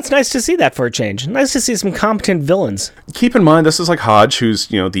 Yeah, it's nice to see that for a change. Nice to see some competent villains. Keep in mind, this is like Hodge, who's,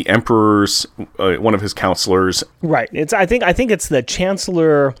 the Emperor's, one of his counselors. Right. I think it's the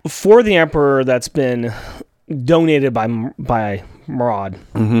Chancellor for the Emperor that's been donated by Maraud.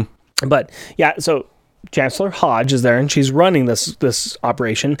 Mm-hmm. But yeah, so Chancellor Hodge is there, and she's running this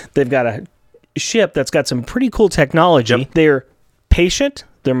operation. They've got a ship that's got some pretty cool technology. Yep. They're patient,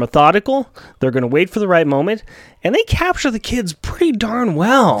 they're methodical, they're going to wait for the right moment, and they capture the kids pretty darn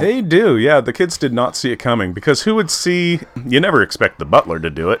well. They do, yeah. The kids did not see it coming, because who would see... You never expect the butler to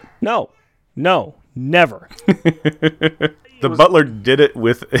do it. No, never. The butler did it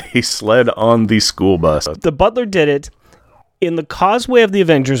with a sled on the school bus. The butler did it in the causeway of the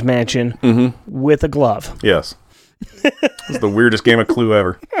Avengers Mansion with a glove. Yes. It's the weirdest game of Clue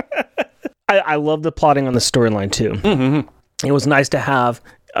ever. I love the plotting on the storyline, too. Mm-hmm. It was nice to have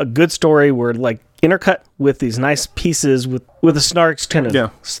a good story where, intercut with these nice pieces with the Snarks kind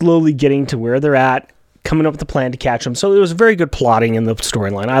of slowly getting to where they're at, coming up with a plan to catch them. So it was very good plotting in the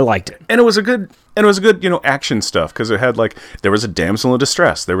storyline. I liked it. And it was a good, action stuff, because it had, there was a damsel in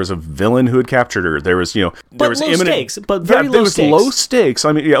distress. There was a villain who had captured her. There was, there was low imminent stakes, but very low stakes. There was low stakes.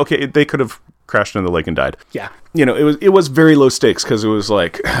 I mean, they could have crashed into the lake and died. Yeah. It was very low stakes, because it was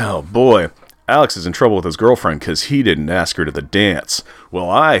like, oh boy, Alex is in trouble with his girlfriend because he didn't ask her to the dance. Well,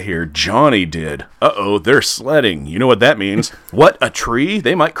 I hear Johnny did. Uh-oh, they're sledding. You know what that means? What, a tree?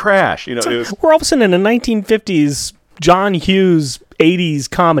 They might crash. We're all of a sudden in a 1950s John Hughes 80s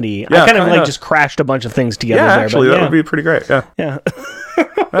comedy. Yeah, I kind of just crashed a bunch of things together there. Actually, that would be pretty great. Yeah. Yeah.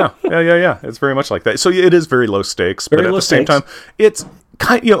 Yeah. It's very much like that. So it is very low stakes, but at the same time, it's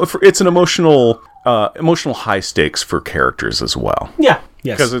it's an emotional high stakes for characters as well. Yeah.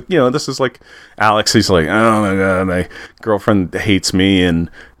 Yes. Because this is like Alex. He's like, oh my god, my girlfriend hates me,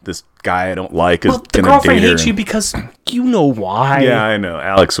 and this guy I don't like is going to date her. The girlfriend hates you because you know why. Yeah, I know.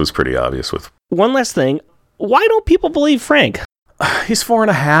 Alex was pretty obvious with. One last thing. Why don't people believe Frank? He's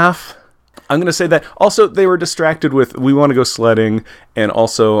 4.5. I'm going to say that. Also, they were distracted with, we want to go sledding, and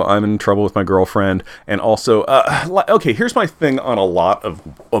also I'm in trouble with my girlfriend, and also, okay, here's my thing on a lot of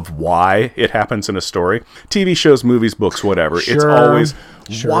why it happens in a story. TV shows, movies, books, whatever. It's always,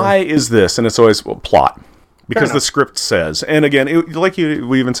 why is this? And it's always, plot. Because the script says, and again,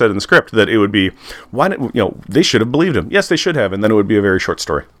 we even said in the script that it would be, they should have believed him. Yes, they should have, and then it would be a very short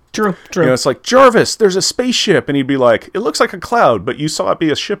story. True. It's like, Jarvis, there's a spaceship, and he'd be like, it looks like a cloud, but you saw it be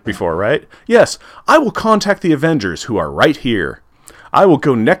a ship before, right? Yes, I will contact the Avengers, who are right here. I will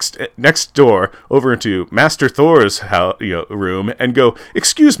go next door over into Master Thor's room and go,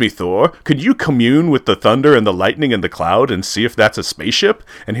 excuse me, Thor, could you commune with the thunder and the lightning and the cloud and see if that's a spaceship?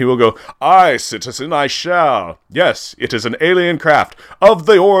 And he will go, aye, citizen, I shall. Yes, it is an alien craft of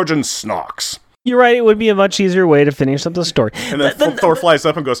the origin Snox. You're right, it would be a much easier way to finish up the story. And then Thor flies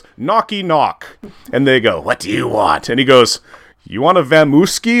up and goes, knocky knock. And they go, what do you want? And he goes, you want a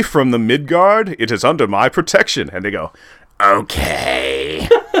Vamuski from the Midgard? It is under my protection. And they go, okay.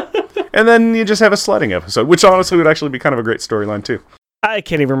 And then you just have a sledding episode, which honestly would actually be kind of a great storyline too. I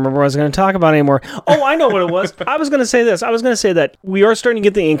can't even remember what I was going to talk about anymore. Oh, I know what it was. I was going to say this. I was going to say that we are starting to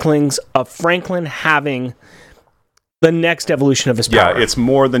get the inklings of Franklin having the next evolution of his power. Yeah, it's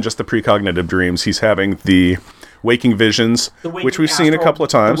more than just the precognitive dreams. He's having the waking visions, which we've seen a couple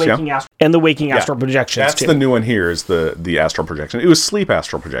of times. And the waking astral projections, That's the new one here, is the astral projection. It was sleep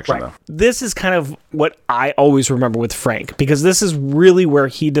astral projection, though. This is kind of what I always remember with Frank, because this is really where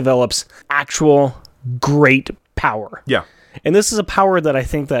he develops actual great power. Yeah. And this is a power that I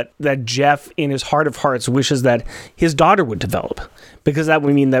think that Jeff, in his heart of hearts, wishes that his daughter would develop, because that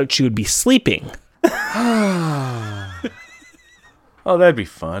would mean that she would be sleeping. Oh, that'd be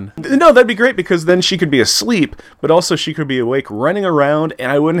fun. No, that'd be great because then she could be asleep, but also she could be awake running around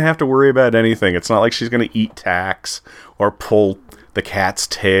and I wouldn't have to worry about anything. It's not like she's going to eat tacks or pull the cat's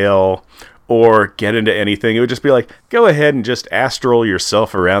tail or get into anything. It would just be like, go ahead and just astral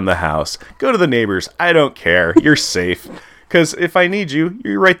yourself around the house. Go to the neighbors. I don't care. You're safe. Because if I need you,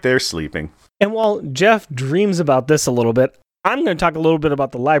 you're right there sleeping. And while Jeff dreams about this a little bit, I'm going to talk a little bit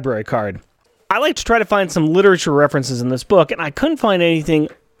about the library card. I like to try to find some literature references in this book, and I couldn't find anything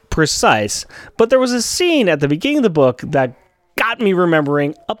precise, but there was a scene at the beginning of the book that got me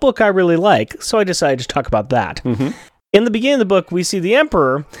remembering a book I really like, so I decided to talk about that. Mm-hmm. In the beginning of the book, we see the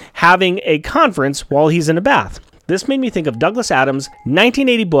Emperor having a conference while he's in a bath. This made me think of Douglas Adams'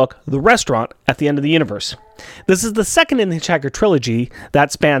 1980 book, The Restaurant at the End of the Universe. This is the second in the Hitchhiker trilogy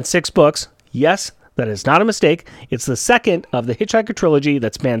that spans 6 books. Yes, that is not a mistake. It's the second of the Hitchhiker trilogy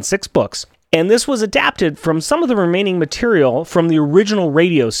that spans 6 books. And this was adapted from some of the remaining material from the original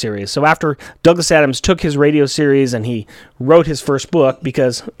radio series. So after Douglas Adams took his radio series and he wrote his first book,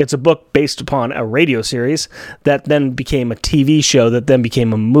 because it's a book based upon a radio series that then became a TV show, that then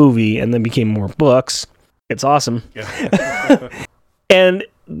became a movie, and then became more books. It's awesome. Yeah. And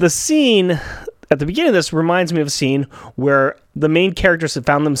the scene at the beginning of this reminds me of a scene where the main characters have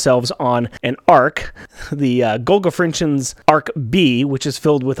found themselves on an ark, the Golgafrinchans Ark B, which is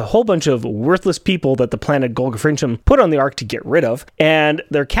filled with a whole bunch of worthless people that the planet Golgafrincham put on the ark to get rid of. And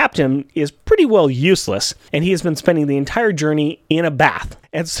their captain is pretty well useless, and he has been spending the entire journey in a bath.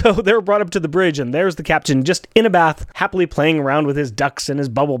 And so they're brought up to the bridge, and there's the captain just in a bath, happily playing around with his ducks and his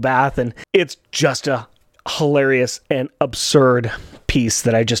bubble bath, and it's just a hilarious and absurd piece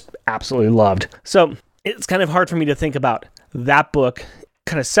that I just absolutely loved. So it's kind of hard for me to think about that book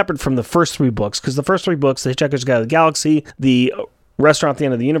kind of separate from the first 3 books, because the first 3 books, The Hitchhiker's Guide to the Galaxy, The Restaurant at the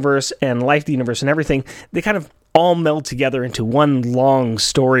End of the Universe, and Life, the Universe, and Everything, they kind of all meld together into one long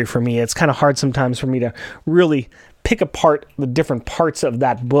story for me. It's kind of hard sometimes for me to really pick apart the different parts of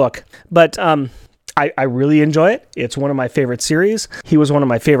that book. But I really enjoy it. It's one of my favorite series. He was one of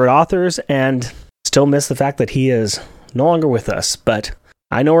my favorite authors, and still miss the fact that he is no longer with us. But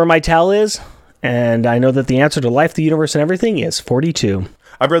I know where my towel is, and I know that the answer to Life, the Universe, and Everything is 42.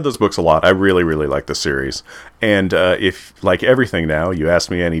 I've read those books a lot. I really, really like the series. And if, like everything now, you ask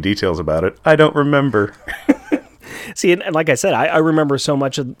me any details about it, I don't remember. See, and like I said, I remember so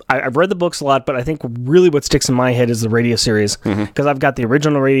much of... I've read the books a lot, but I think really what sticks in my head is the radio series. Because I've got the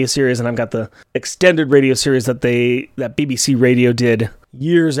original radio series, and I've got the extended radio series that BBC Radio did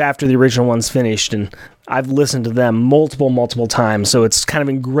years after the original one's finished, and I've listened to them multiple times, so it's kind of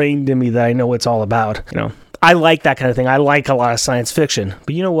ingrained in me that I know what it's all about. You know, I like that kind of thing. I like a lot of science fiction.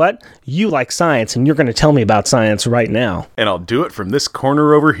 But you know what? You like science, and you're going to tell me about science right now. And I'll do it from this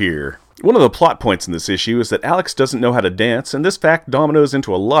corner over here. One of the plot points in this issue is that Alex doesn't know how to dance, and this fact dominoes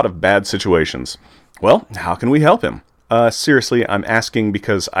into a lot of bad situations. Well, how can we help him? Seriously, I'm asking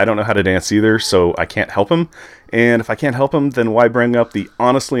because I don't know how to dance either, so I can't help him. And if I can't help him, then why bring up the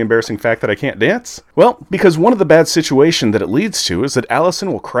honestly embarrassing fact that I can't dance? Well, because one of the bad situations that it leads to is that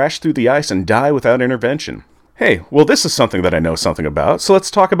Allison will crash through the ice and die without intervention. Hey, well, this is something that I know something about, so let's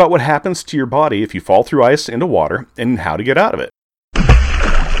talk about what happens to your body if you fall through ice into water and how to get out of it.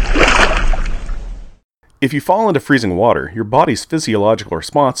 If you fall into freezing water, your body's physiological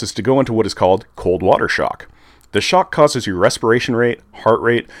response is to go into what is called cold water shock. The shock causes your respiration rate, heart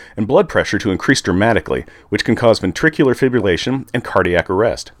rate, and blood pressure to increase dramatically, which can cause ventricular fibrillation and cardiac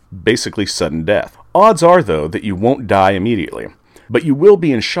arrest, basically sudden death. Odds are, though, that you won't die immediately. But you will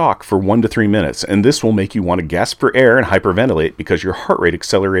be in shock for 1 to 3 minutes, and this will make you want to gasp for air and hyperventilate because your heart rate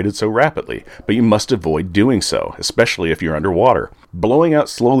accelerated so rapidly, but you must avoid doing so, especially if you're underwater. Blowing out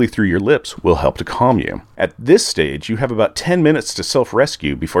slowly through your lips will help to calm you. At this stage, you have about 10 minutes to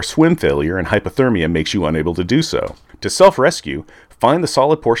self-rescue before swim failure and hypothermia makes you unable to do so. To self-rescue, find the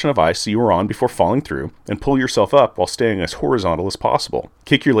solid portion of ice you were on before falling through, and pull yourself up while staying as horizontal as possible.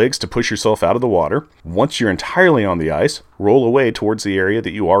 Kick your legs to push yourself out of the water. Once you're entirely on the ice, roll away towards the area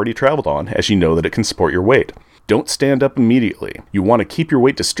that you already traveled on, as you know that it can support your weight. Don't stand up immediately. You want to keep your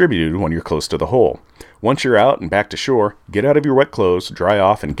weight distributed when you're close to the hole. Once you're out and back to shore, get out of your wet clothes, dry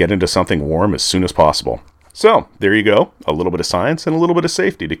off, and get into something warm as soon as possible. So, there you go. A little bit of science and a little bit of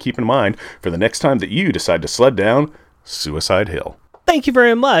safety to keep in mind for the next time that you decide to sled down Suicide Hill. Thank you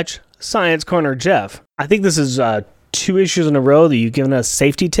very much, Science Corner Jeff. I think this is 2 issues in a row that you've given us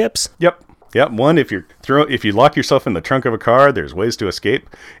safety tips. Yep. One, if you lock yourself in the trunk of a car, there's ways to escape.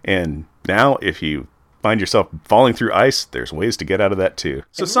 And now, if you find yourself falling through ice, there's ways to get out of that too.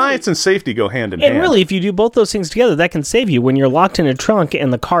 So science and safety go hand in hand. And really, if you do both those things together, that can save you when you're locked in a trunk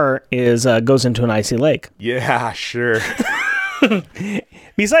and the car goes into an icy lake. Yeah, sure.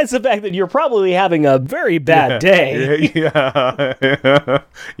 Besides the fact that you're probably having a very bad day. Yeah.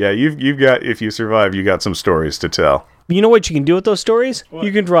 You've got, if you survive, you got some stories to tell. You know what you can do with those stories? What?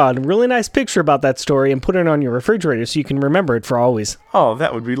 You can draw a really nice picture about that story and put it on your refrigerator so you can remember it for always. Oh,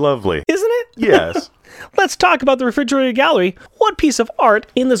 that would be lovely. Isn't it? Yes. Let's talk about the refrigerator gallery. What piece of art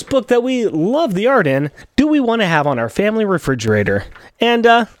in this book that we love the art in do we want to have on our family refrigerator? And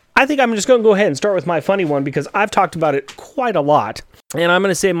I think I'm just going to go ahead and start with my funny one because I've talked about it quite a lot. And I'm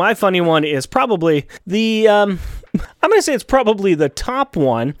going to say my funny one is probably the, I'm going to say it's probably the top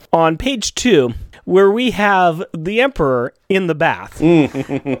one on page 2, where we have the Emperor in the bath.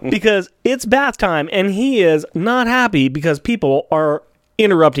 Because it's bath time, and he is not happy because people are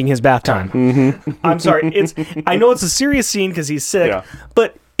interrupting his bath time. I'm sorry. I know it's a serious scene because he's sick,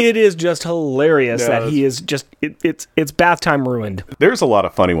 but it is just hilarious that he is just, it's bath time ruined. There's a lot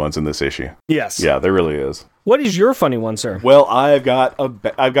of funny ones in this issue. Yes. Yeah, there really is. What is your funny one, sir? Well, I've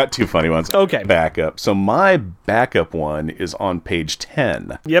got two funny ones. Okay. Backup. So my backup one is on page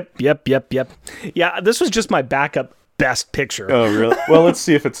 10. Yep. Yeah, this was just my backup best picture. Oh, really? Well, let's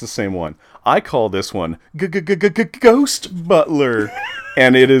see if it's the same one. I call this one Ghost Butler.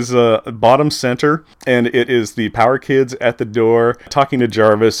 And it is bottom center, and it is the Power Kids at the door talking to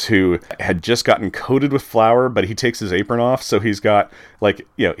Jarvis, who had just gotten coated with flour, but he takes his apron off, so he's got, like,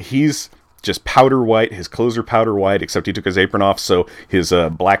 he's just powder white. His clothes are powder white, except he took his apron off, so his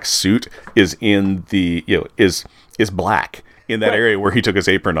black suit is in the, is black in that area where he took his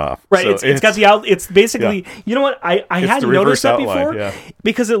apron off. Right, So it's got the out. It's basically, you know what? I hadn't noticed that outline, before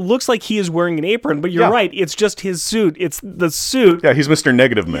because it looks like he is wearing an apron, but you're right. It's just his suit. It's the suit. Yeah, he's Mr.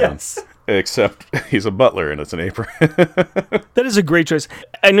 Negative Man. Yes. Except he's a butler and it's an apron. That is a great choice.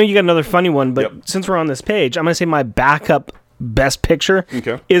 I know you got another funny one, but since we're on this page, I'm going to say my backup best picture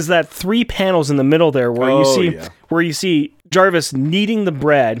is that 3 panels in the middle there where you see Jarvis kneading the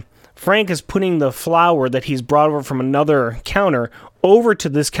bread. Frank is putting the flour that he's brought over from another counter over to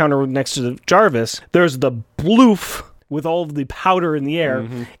this counter next to Jarvis. There's the bloof with all of the powder in the air.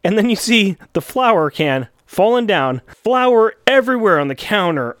 And then you see the flour can falling down. Flour everywhere on the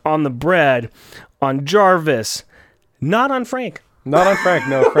counter, on the bread, on Jarvis. Not on Frank. Not on Frank.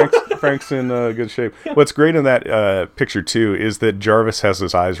 No, Frank's in good shape. What's great in that picture, too, is that Jarvis has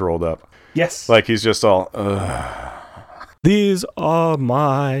his eyes rolled up. Yes. Like he's just all, These are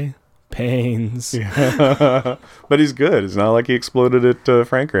my pains. But he's good. It's not like he exploded at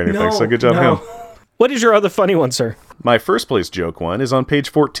Frank or anything, so good job him. What is your other funny one, sir? My first place joke one is on page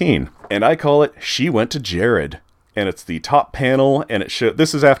 14, and I call it She Went to Jared. And it's the top panel, and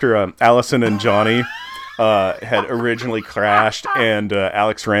this is after Allison and Johnny had originally crashed, and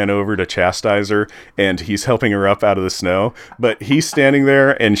Alex ran over to chastise her, and he's helping her up out of the snow. But he's standing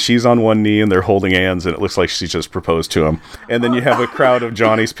there, and she's on one knee, and they're holding hands, and it looks like she just proposed to him. And then you have a crowd of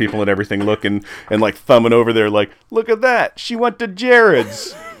Johnny's people and everything looking and like thumbing over there, like, look at that, she went to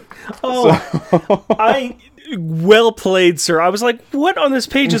Jared's. Well played, sir. I was like, what on this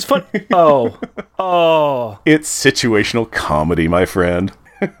page is fun? Oh. It's situational comedy, my friend.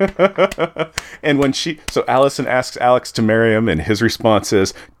 And when Allison asks Alex to marry him, and his response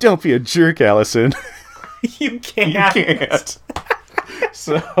is, "Don't be a jerk, Allison." You can't. You can't.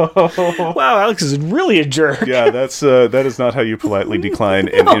 So wow, Alex is really a jerk. Yeah, that is not how you politely decline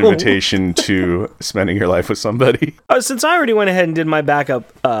an invitation to spending your life with somebody. Since I already went ahead and did my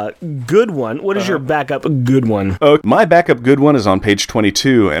backup good one, what is your backup good one? My backup good one is on page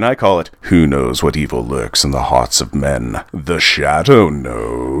 22, and I call it "Who Knows What Evil Lurks in the Hearts of Men? The Shadow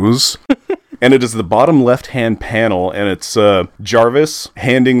Knows." And it is the bottom left-hand panel, and it's Jarvis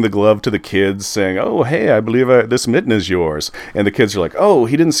handing the glove to the kids, saying, "Oh, hey, I believe this mitten is yours." And the kids are like, "Oh,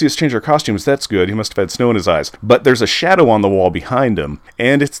 he didn't see us change our costumes. That's good. He must have had snow in his eyes." But there's a shadow on the wall behind him,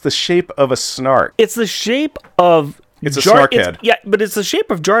 and it's the shape of a snark. It's the shape of... It's a snark head. Yeah, but it's the shape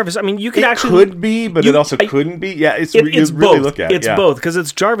of Jarvis. I mean, you could It could be, but it also couldn't be. Yeah, it's really both. Look at it. It's both, because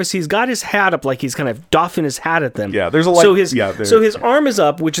it's Jarvis. He's got his hat up like he's kind of doffing his hat at them. Yeah, there's a light. So his arm is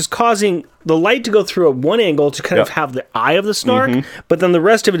up, which is causing the light to go through at one angle to kind of have the eye of the snark, but then the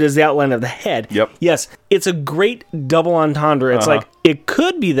rest of it is the outline of the head. Yep. Yes, it's a great double entendre. It's like, it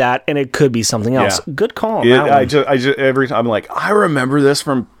could be that, and it could be something else. Yeah. Good call on that one. I just every time I'm like, I remember this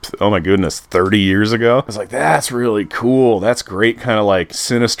from, oh my goodness, 30 years ago. I was like, that's really cool. That's great, kind of like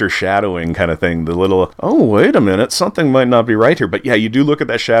sinister shadowing kind of thing. The little, oh, wait a minute, something might not be right here. But yeah, you do look at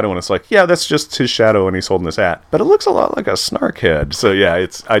that shadow, and it's like, yeah, that's just his shadow, and he's holding his hat. But it looks a lot like a snark head. So yeah,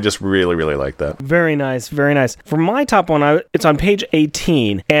 I just really, really like that. Very nice, very nice. For my top one, it's on page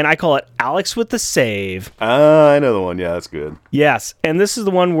 18, and I call it Alex with the Save. I know the one. Yeah, that's good. Yes, and this is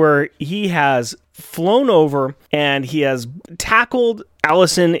the one where he has flown over and he has tackled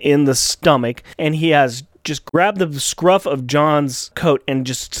Allison in the stomach, and he has just grabbed the scruff of John's coat and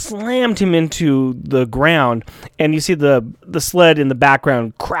just slammed him into the ground. And you see the sled in the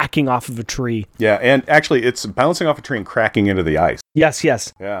background cracking off of a tree. Yeah, and actually it's bouncing off a tree and cracking into the ice. Yes.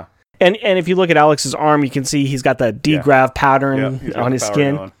 Yeah. And if you look at Alex's arm, you can see he's got that degrav pattern He's got on the his powering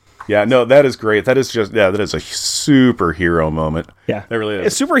skin. on. Yeah, no, that is great. That is that is a superhero moment. Yeah, that really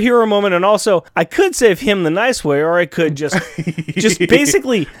is a superhero moment. And also, I could save him the nice way, or I could just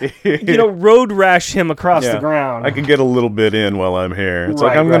basically, road rash him across the ground. I could get a little bit in while I'm here. It's like,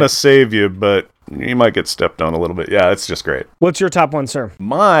 Right, I'm going to right. save you, but you might get stepped on a little bit. Yeah, it's just great. What's your top one, sir?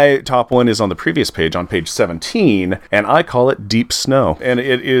 My top one is on the previous page, on page 17, and I call it Deep Snow. And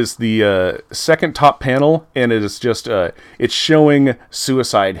it is the second top panel, and it is just, it's showing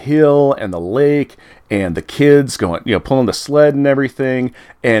Suicide Hill and the lake and the kids going, pulling the sled and everything.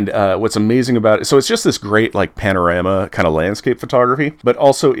 And what's amazing about it, so it's just this great like panorama kind of landscape photography, but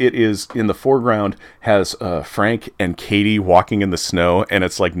also it is in the foreground has Frank and Katie walking in the snow, and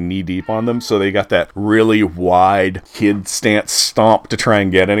it's like knee deep on them. So they got that really wide kid stance stomp to try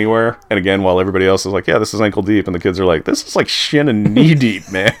and get anywhere. And again, while everybody else is like, yeah, this is ankle deep, and the kids are like, this is like shin and knee deep,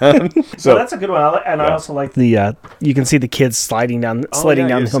 man. So that's a good one. I also like the you can see the kids sliding down the hill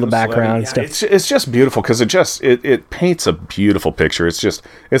in the background and stuff. It's just beautiful because it paints a beautiful picture.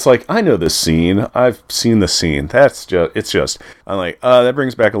 It's like, I know this scene. I've seen the scene. I'm like, that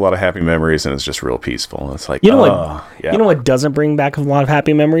brings back a lot of happy memories, and it's just real peaceful. It's like, You know what doesn't bring back a lot of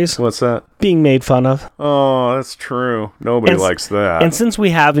happy memories? What's that? Being made fun of. Oh, that's true. Nobody likes that. And since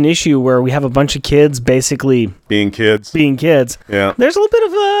we have an issue where we have a bunch of kids basically being kids. Yeah. There's a little bit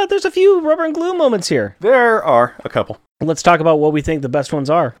of there's a few rubber and glue moments here. There are a couple. Let's talk about what we think the best ones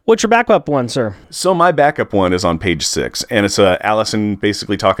are. What's your backup one, sir? So my backup one is on page 6, and it's Allison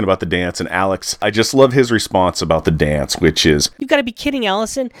basically talking about the dance, and Alex, I just love his response about the dance, which is, You gotta be kidding,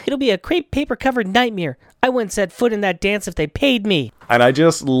 Allison. It'll be a crepe paper covered nightmare. I wouldn't set foot in that dance if they paid me. and I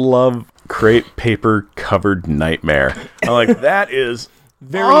just love crepe paper covered nightmare. I'm like, that is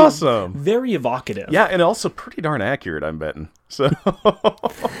awesome. Very evocative. Yeah, and also pretty darn accurate, I'm betting. So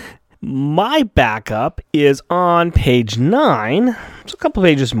My backup is on page 9. It's a couple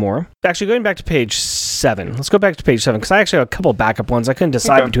pages more. Actually, going back to page 7. Let's go back to page 7, because I actually have a couple backup ones. I couldn't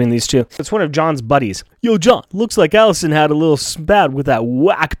decide between these two. It's one of John's buddies. Yo, John, looks like Allison had a little spat with that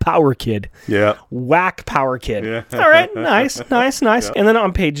whack power kid. yeah. Whack power kid. Yeah. All right, nice. And then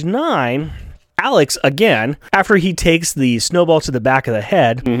on page 9... Alex, again, after he takes the snowball to the back of the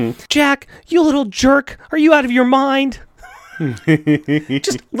head, Jack, you little jerk, are you out of your mind?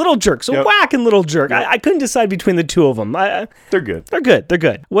 Just little jerk. So whack and little jerk. I couldn't decide between the two of them. They're good. They're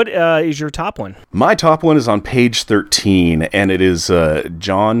good. What is your top one? My top one is on page 13, and it is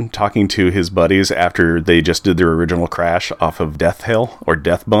John talking to his buddies after they just did their original crash off of Death Hill, or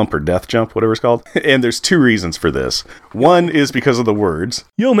Death Bump, or Death Jump, whatever it's called. And there's 2 reasons for this. One is because of the words.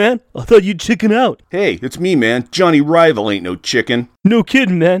 Yo, man, I thought you'd chicken out. Hey, it's me, man. Johnny Rival ain't no chicken. No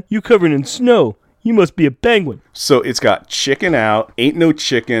kidding, man. You covered in snow. You must be a penguin. So it's got chicken out, ain't no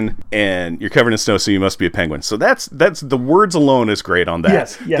chicken, and you're covered in snow, so you must be a penguin. So that's the words alone is great on that.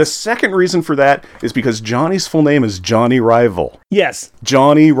 Yes. The second reason for that is because Johnny's full name is Johnny Rival. Yes.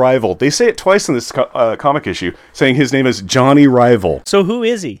 Johnny Rival. They say it twice in this comic issue, saying his name is Johnny Rival. So who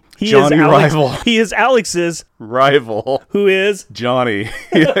is he? Johnny Rival. He is Alex's Rival. who is Johnny.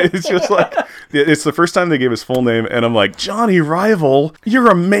 It's just like, it's the first time they gave his full name, and I'm like, Johnny Rival,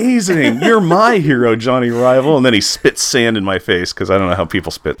 you're amazing. You're my hero, Johnny Rival. And then he spits sand in my face, because I don't know how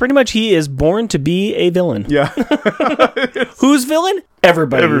people spit. pretty much he is born to be a villain. Yeah. Who's villain?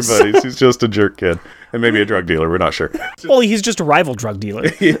 Everybody's. Everybody's. He's just a jerk kid. And maybe a drug dealer. We're not sure. Well, he's just a rival drug dealer.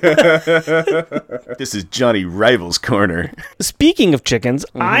 This is Johnny Rival's corner. Speaking of chickens,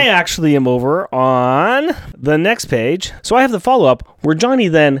 I actually am over on the next page. So I have the follow-up where Johnny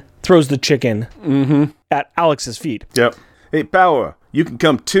then throws the chicken at Alex's feet. Yep. Hey, Power, you can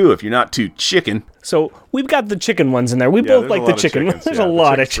come too if you're not too chicken. So we've got the chicken ones in there. We both there's like a the lot of chicken. chickens. There's Yeah, a the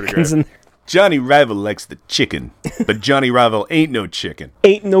lot of chicken's pretty chickens great. in there. Johnny Rival likes the chicken, but Johnny Rival ain't no chicken.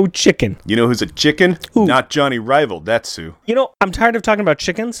 Ain't no chicken. You know who's a chicken? Who? Not Johnny Rival, that's who. You know, I'm tired of talking about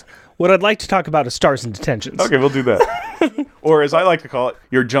chickens. What I'd like to talk about is stars and detentions. Okay, we'll do that. Or as I like to call it,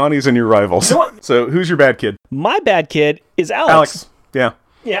 your Johnnies and your rivals. So who's your bad kid? My bad kid is Alex. Alex. Yeah.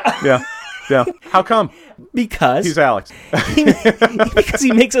 Yeah. Yeah. How come? Because He's Alex. because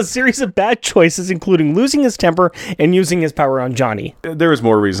he makes a series of bad choices, including losing his temper and using his power on Johnny. There was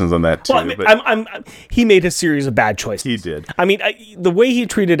more reasons than that, too. Well, I mean, but he made a series of bad choices. he did. I mean, the way he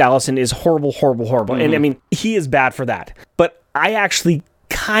treated Allison is horrible. And I mean, he is bad for that. But I actually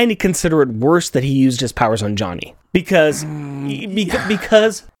kind of consider it worse that he used his powers on Johnny. Because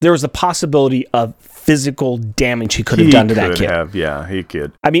there was a possibility of physical damage he could have done to that kid. Yeah, he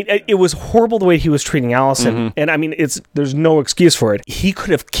could. I mean, it was horrible the way he was treating Allison, and I mean, there's no excuse for it. He could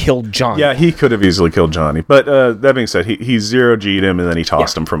have killed Johnny. Yeah, he could have easily killed Johnny. But that being said, he 0G'd him, and then he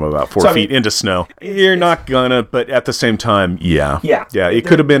tossed him from about 4 feet into snow. You're not gonna, but at the same time, yeah. It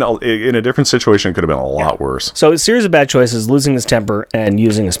could have been, in a different situation, it could have been a lot worse. So a series of bad choices, losing his temper and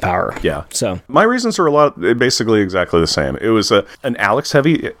using his power. Yeah. So my reasons are basically exactly the same. It was an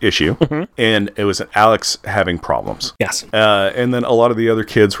Alex-heavy issue, and it was an Alex having problems. Yes. And then a lot of the other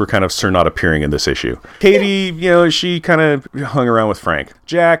kids were kind of not appearing in this issue. Katie, she kind of hung around with Frank.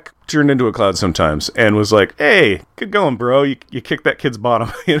 Jack turned into a cloud sometimes and was like, hey, good going, bro. You kicked that kid's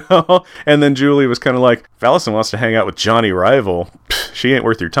bottom, And then Julie was kind of like, if Allison wants to hang out with Johnny Rival, she ain't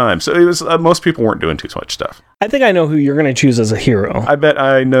worth your time. So it was most people weren't doing too much stuff. I think I know who you're going to choose as a hero. I bet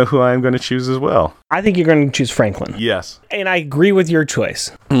I know who I'm going to choose as well. I think you're going to choose Franklin. Yes. And I agree with your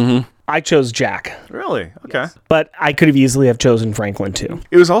choice. Mm-hmm. I chose Jack. Really? Okay. Yes. But I could have easily have chosen Franklin too.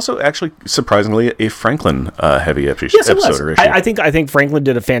 It was also actually surprisingly a Franklin heavy episode. Yes, it was. Or issue. I think Franklin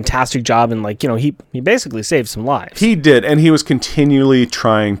did a fantastic job, and he basically saved some lives. He did, and he was continually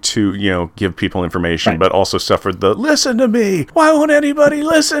trying to give people information, but also suffered the listen to me. Why won't anybody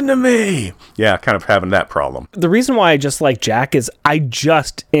listen to me? Yeah, kind of having that problem. The reason why I just like Jack is I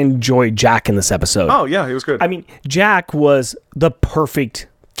just enjoyed Jack in this episode. Oh yeah, he was good. I mean, Jack was the perfect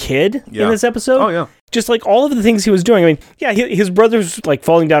kid in this episode. Oh yeah. Just like all of the things he was doing. I mean, yeah, his brother's like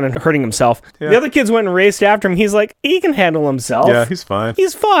falling down and hurting himself. Yeah. The other kids went and raced after him. He's like, he can handle himself. Yeah, he's fine.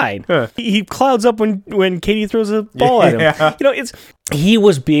 He's fine. Yeah. He clouds up when Katie throws a ball at him. He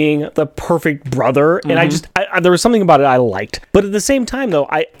was being the perfect brother, and I there was something about it I liked. But at the same time, though,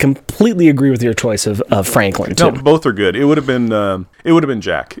 I completely agree with your choice of Franklin too. No, both are good. It would have been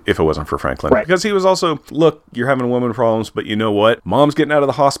Jack if it wasn't for Franklin, right? Because he was also, look, you're having woman problems, but you know what? Mom's getting out of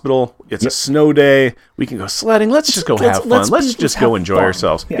the hospital. It's a snow day. We can go sledding. Let's just go have fun. Let's just go enjoy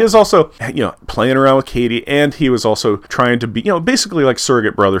ourselves. Yeah. He was also, playing around with Katie, and he was also trying to be, basically like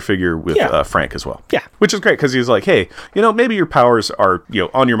surrogate brother figure with Frank as well. Yeah, which is great because he's like, hey, maybe your powers are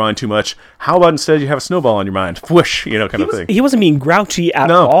on your mind too much. How about instead you have a snowball on your mind? Whoosh, kind of thing. He wasn't being grouchy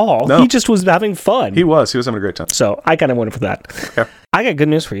at all. No. He just was having fun. He was having a great time. So I kind of went for that. Okay. I got good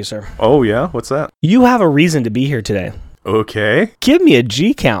news for you, sir. Oh yeah, what's that? You have a reason to be here today. Okay. Give me a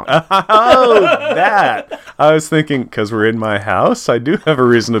G count. Oh, that. I was thinking, because we're in my house, I do have a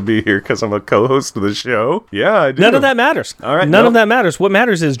reason to be here because I'm a co-host of the show. Yeah, I do. None of that matters. All right. None of that matters. What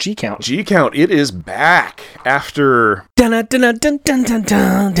matters is G count. G count. It is back after... That's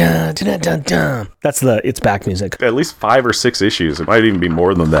the It's Back music. At least 5 or 6 issues. It might even be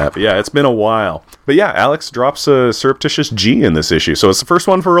more than that. But yeah, it's been a while. But yeah, Alex drops a surreptitious G in this issue. So it's the first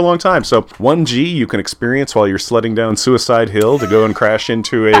one for a long time. So 1 G you can experience while you're sledding down Suicide Hill to go and crash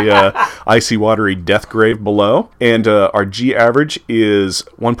into a icy, watery death grave below. And our G average is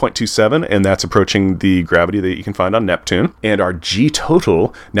 1.27, and that's approaching the gravity that you can find on Neptune. And our G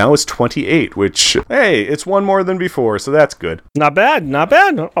total now is 28, which, hey, it's one more than before, so that's good. Not bad, not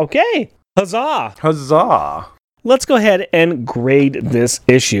bad. Okay. Huzzah. Huzzah. Let's go ahead and grade this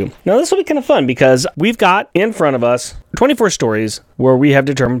issue. Now, this will be kind of fun because we've got in front of us 24 stories where we have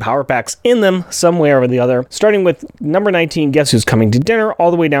determined power packs in them some way or the other, starting with number 19, Guess Who's Coming to Dinner, all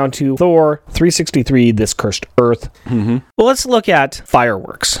the way down to Thor 363, This Cursed Earth. Mm-hmm. Well, let's look at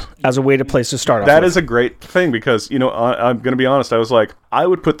Fireworks as a way to place to start off. That is a great thing because, I'm going to be honest, I was like, I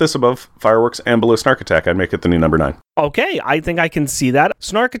would put this above Fireworks and below Snark Attack. I'd make it the new number 9. Okay, I think I can see that.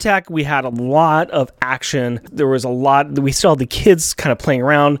 Snark Attack, we had a lot of action. There was a lot, we still had the kids kind of playing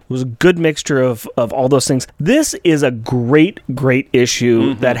around. It was a good mixture of all those things. This is a great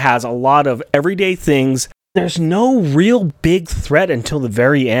issue that has a lot of everyday things. There's no real big threat until the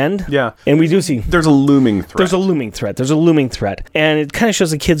very end. Yeah. And we do see... There's a looming threat. There's a looming threat. And it kind of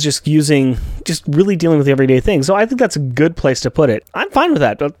shows the kids just really dealing with the everyday things. So I think that's a good place to put it. I'm fine with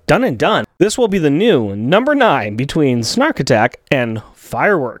that. But done and done. This will be the new number 9 between Snark Attack and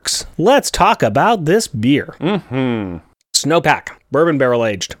Fireworks. Let's talk about this beer. Snowpack, bourbon barrel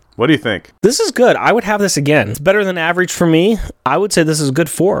aged. What do you think? This is good. I would have this again. It's better than average for me. I would say this is a good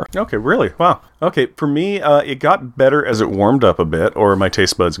 4. Okay, really? Wow. Okay, for me, it got better as it warmed up a bit, or my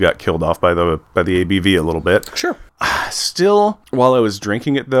taste buds got killed off by the ABV a little bit. Sure. Still, while I was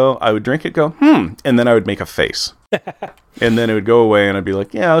drinking it, though, I would drink it, go, and then I would make a face. And then it would go away, and I'd be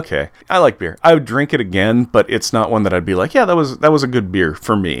like, yeah, okay. I like beer. I would drink it again, but it's not one that I'd be like, yeah, that was a good beer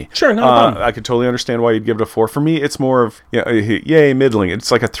for me. Sure, no problem. I could totally understand why you'd give it a 4. For me, it's more of, yay, middling.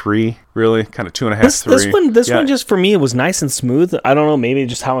 It's like a 3, really, kind of 2.5, 3. This one just for me, it was nice and smooth. I don't know, maybe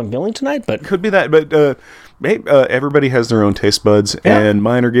just how I'm feeling tonight, but Could be that, but everybody has their own taste buds, and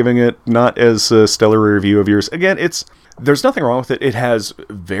mine are giving it not as stellar a review of yours. Again, there's nothing wrong with it. It has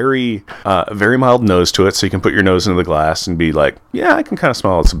very mild nose to it, so you can put your nose into the glass and be like, yeah, I can kind of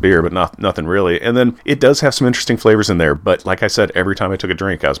smell it's a beer, but nothing really. And then it does have some interesting flavors in there, but like I said, every time I took a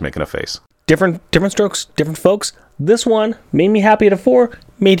drink, I was making a face. different strokes, different folks. This one made me happy at a 4,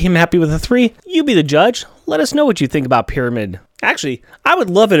 made him happy with a 3. You be the judge. Let us know what you think about Pyramid. Actually, I would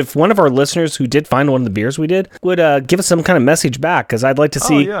love it if one of our listeners who did find one of the beers we did would give us some kind of message back, because I'd like to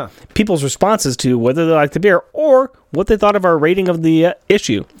see people's responses to whether they like the beer or what they thought of our rating of the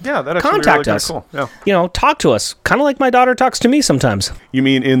issue. Yeah, that actually Contact really us. Cool. Yeah. Talk to us. Kind of like my daughter talks to me sometimes. You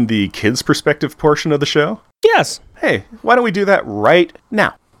mean in the kids' perspective portion of the show? Yes. Hey, why don't we do that right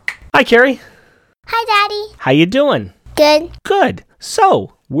now? Hi, Carrie. Hi, Daddy. How you doing? Good. Good.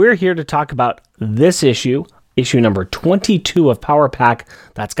 So, we're here to talk about this issue number 22 of Power Pack.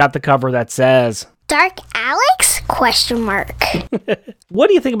 That's got the cover that says, Dark Alex? Question mark. what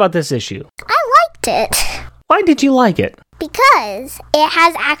do you think about this issue? I liked it. Why did you like it? Because it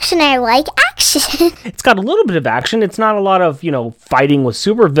has action. I like action. It's got a little bit of action. It's not a lot of, fighting with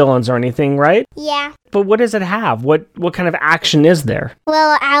supervillains or anything, right? Yeah. But what does it have? What kind of action is there?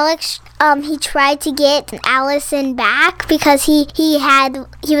 Well, Alex, he tried to get Allison back because he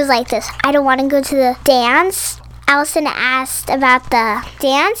was like this. I don't want to go to the dance. Allison asked about the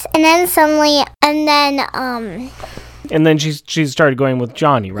dance, and then And then she started going with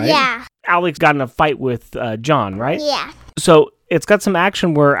Johnny, right? Yeah. Alex got in a fight with John, right? Yeah. So it's got some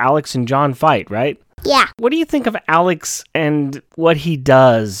action where Alex and John fight, right? Yeah. What do you think of Alex and what he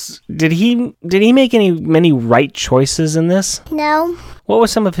does? Did he make many right choices in this? No. What was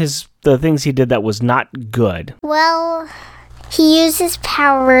some of the things he did that was not good? Well, he used his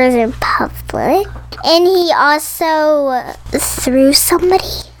powers in public, and he also threw somebody.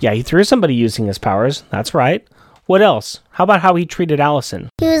 Yeah, he threw somebody using his powers. That's right. What else? How about how he treated Allison?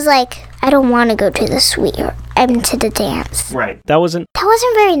 He was like, I don't want to go to to the dance. Right. That wasn't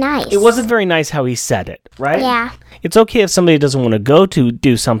very nice. It wasn't very nice how he said it, right? Yeah. It's okay if somebody doesn't want to go to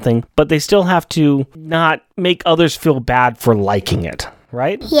do something, but they still have to not make others feel bad for liking it,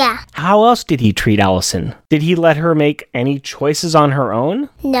 right? Yeah. How else did he treat Allison? Did he let her make any choices on her own?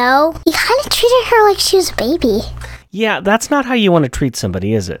 No. He kind of treated her like she was a baby. Yeah, that's not how you want to treat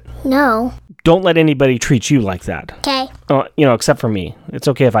somebody, is it? No. Don't let anybody treat you like that. Okay. Except for me. It's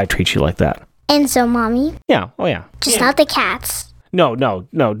okay if I treat you like that. And so, Mommy. Yeah. Oh, yeah. Just not the cats. No.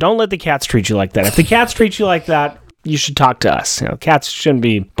 Don't let the cats treat you like that. If the cats treat you like that, you should talk to us. Cats shouldn't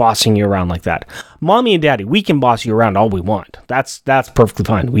be bossing you around like that. Mommy and Daddy, we can boss you around all we want. That's perfectly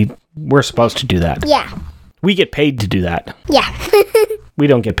fine. We're supposed to do that. Yeah. We get paid to do that. Yeah. We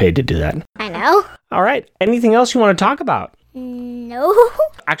don't get paid to do that. I know. All right. Anything else you want to talk about? No.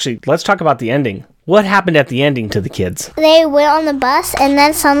 Actually, let's talk about the ending. What happened at the ending to the kids? They went on the bus, and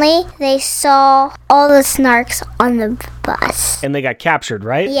then suddenly they saw all the snarks on the bus. And they got captured,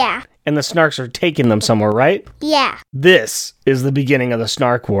 right? Yeah. And the snarks are taking them somewhere, right? Yeah. This is the beginning of the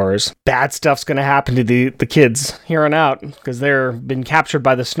Snark Wars. Bad stuff's going to happen to the kids here on out because they've been captured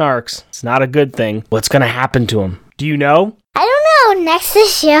by the snarks. It's not a good thing. What's going to happen to them? Do you know? I don't know. Next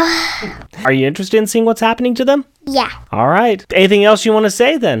issue. Are you interested in seeing what's happening to them? Yeah. All right. Anything else you want to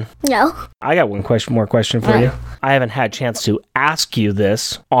say then? No. I got one more question for you. I haven't had a chance to ask you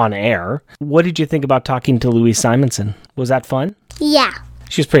this on air. What did you think about talking to Louise Simonson? Was that fun? Yeah.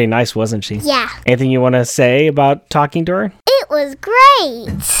 She was pretty nice, wasn't she? Yeah. Anything you want to say about talking to her? It was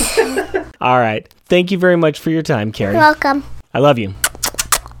great. All right. Thank you very much for your time, Carrie. You're welcome. I love you.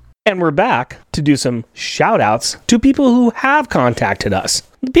 And we're back to do some shout outs to people who have contacted us.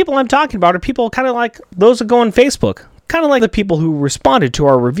 The people I'm talking about are people kind of like those that go on Facebook. Kind of like the people who responded to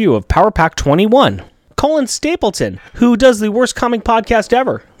our review of Power Pack 21. Colin Stapleton, who does the worst comic podcast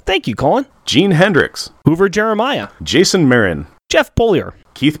ever. Thank you, Colin. Gene Hendricks, Hoover Jeremiah. Jason Marin, Jeff Polier.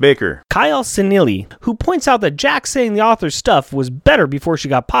 Keith Baker, Kyle Sinili, who points out that Jack saying the author's stuff was better before she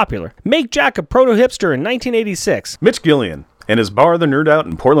got popular. Make Jack a proto-hipster in 1986. Mitch Gillian, and his bar The Nerd Out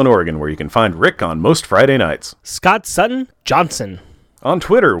in Portland, Oregon, where you can find Rick on most Friday nights. Scott Sutton Johnson. On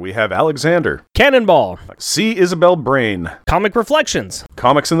Twitter, we have Alexander, Cannonball. C. Isabel Brain, Comic Reflections.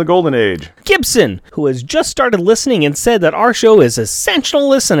 Comics in the Golden Age, Gibson, who has just started listening and said that our show is essential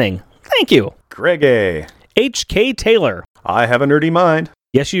listening. Thank you. Greg A. H.K. Taylor. I Have a Nerdy Mind,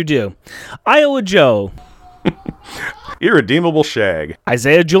 Yes, you do. Iowa Joe. Irredeemable Shag.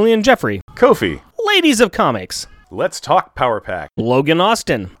 Isaiah Julian Jeffrey. Kofi. Ladies of Comics. Let's Talk Power Pack. Logan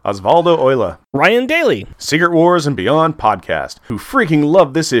Austin. Osvaldo Oila. Ryan Daly. Secret Wars and Beyond Podcast, who freaking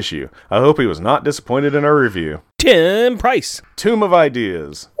loved this issue. I hope he was not disappointed in our review. Tim Price. Tomb of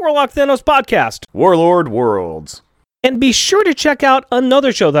Ideas. Warlock Thanos Podcast. Warlord Worlds. And be sure to check out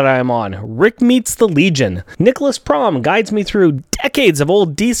another show that I am on, Rick Meets the Legion. Nicholas Prom guides me through decades of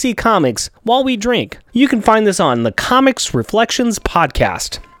old DC comics while we drink. You can find this on the Comics Reflections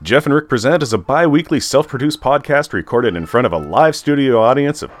Podcast. Jeff and Rick Present is a bi-weekly self-produced podcast recorded in front of a live studio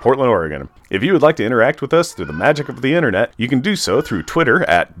audience of Portland, Oregon. If you would like to interact with us through the magic of the internet, you can do so through Twitter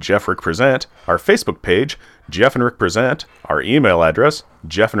at JeffRickPresent, our Facebook page, Jeff and Rick Present, our email address,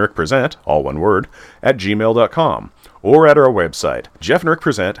 jeffandrickpresent, all one word, at gmail.com, or at our website,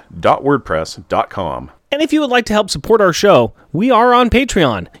 jeffandrickpresent.wordpress.com. And if you would like to help support our show, we are on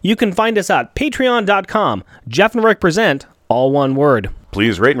Patreon. You can find us at patreon.com, Jeff and Rick Present, all one word.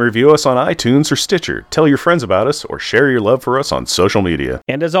 Please rate and review us on iTunes or Stitcher. Tell your friends about us or share your love for us on social media.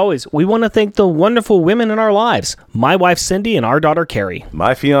 And as always, we want to thank the wonderful women in our lives, my wife Cindy and our daughter Carrie.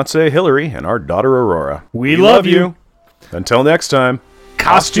 My fiancée Hillary and our daughter Aurora. We love you. Until next time,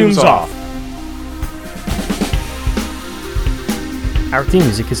 Costumes off. Our theme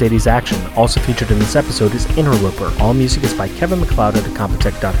music is 80s Action. Also featured in this episode is Interloper. All music is by Kevin MacLeod at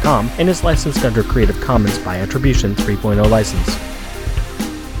Incompetech.com and is licensed under Creative Commons by Attribution 3.0 license.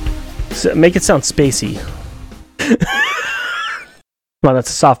 So make it sound spacey. Come on, that's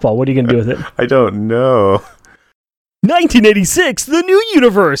a softball. What are you going to do with it? I don't know. 1986, the new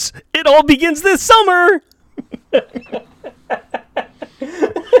universe. It all begins this summer.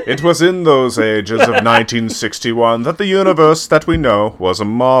 It was in those ages of 1961 that the universe that we know was a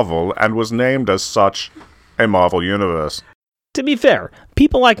marvel and was named as such a Marvel Universe. To be fair,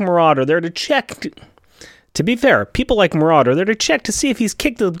 people like Marauder, they're to check... To be fair, people like Marauder, they're to check to see if he's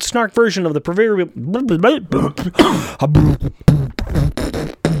kicked the snark version of the proverbial...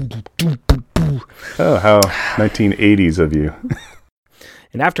 Oh, how 1980s of you.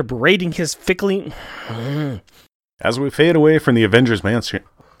 And after berating his fickling... As we fade away from the Avengers Mansion...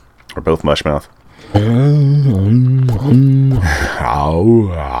 We're both mushmouth.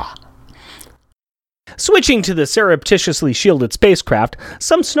 Switching to the surreptitiously shielded spacecraft,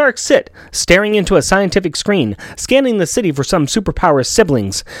 some snarks sit, staring into a scientific screen, scanning the city for some superpower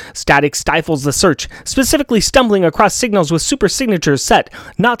siblings. Static stifles the search, specifically stumbling across signals with super signatures set,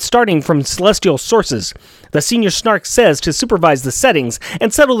 not starting from celestial sources. The senior snark says to supervise the settings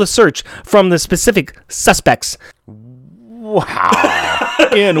and settle the search from the specific suspects. Wow.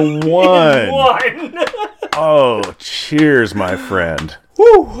 In one. Oh, cheers, my friend.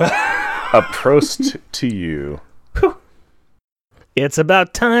 Woo. A prost to you. It's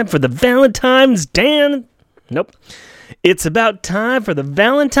about time for the Valentine's Dan. Nope. It's about time for the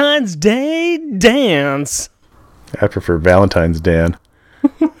Valentine's Day dance. I prefer Valentine's Dan.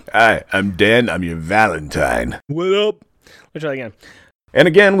 Hi, I'm Dan. I'm your Valentine. What up? Let's try again. And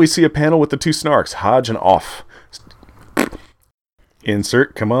again, we see a panel with the two snarks, Hodge and Off.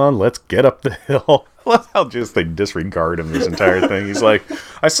 Insert, come on, let's get up the hill. I love how just they disregard him this entire thing. He's like,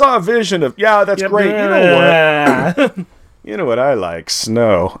 I saw a vision of, yeah, that's great. You know what? You know what I like?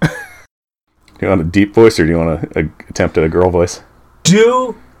 Snow. Do you want a deep voice or do you want to attempt at a girl voice?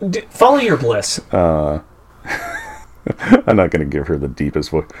 Follow your bliss. I'm not going to give her the deepest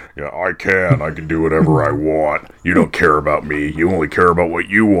voice. Yeah, I can do whatever I want. You don't care about me. You only care about what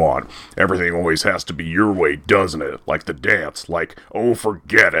you want. Everything always has to be your way, doesn't it? Like the dance. Like, oh,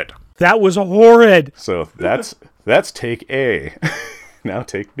 forget it. That was horrid. So that's take A. Now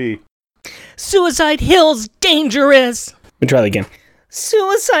take B. Suicide Hill's dangerous. Let me try that again.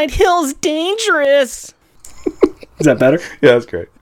 Suicide Hill's dangerous. Is that better? Yeah, that's great.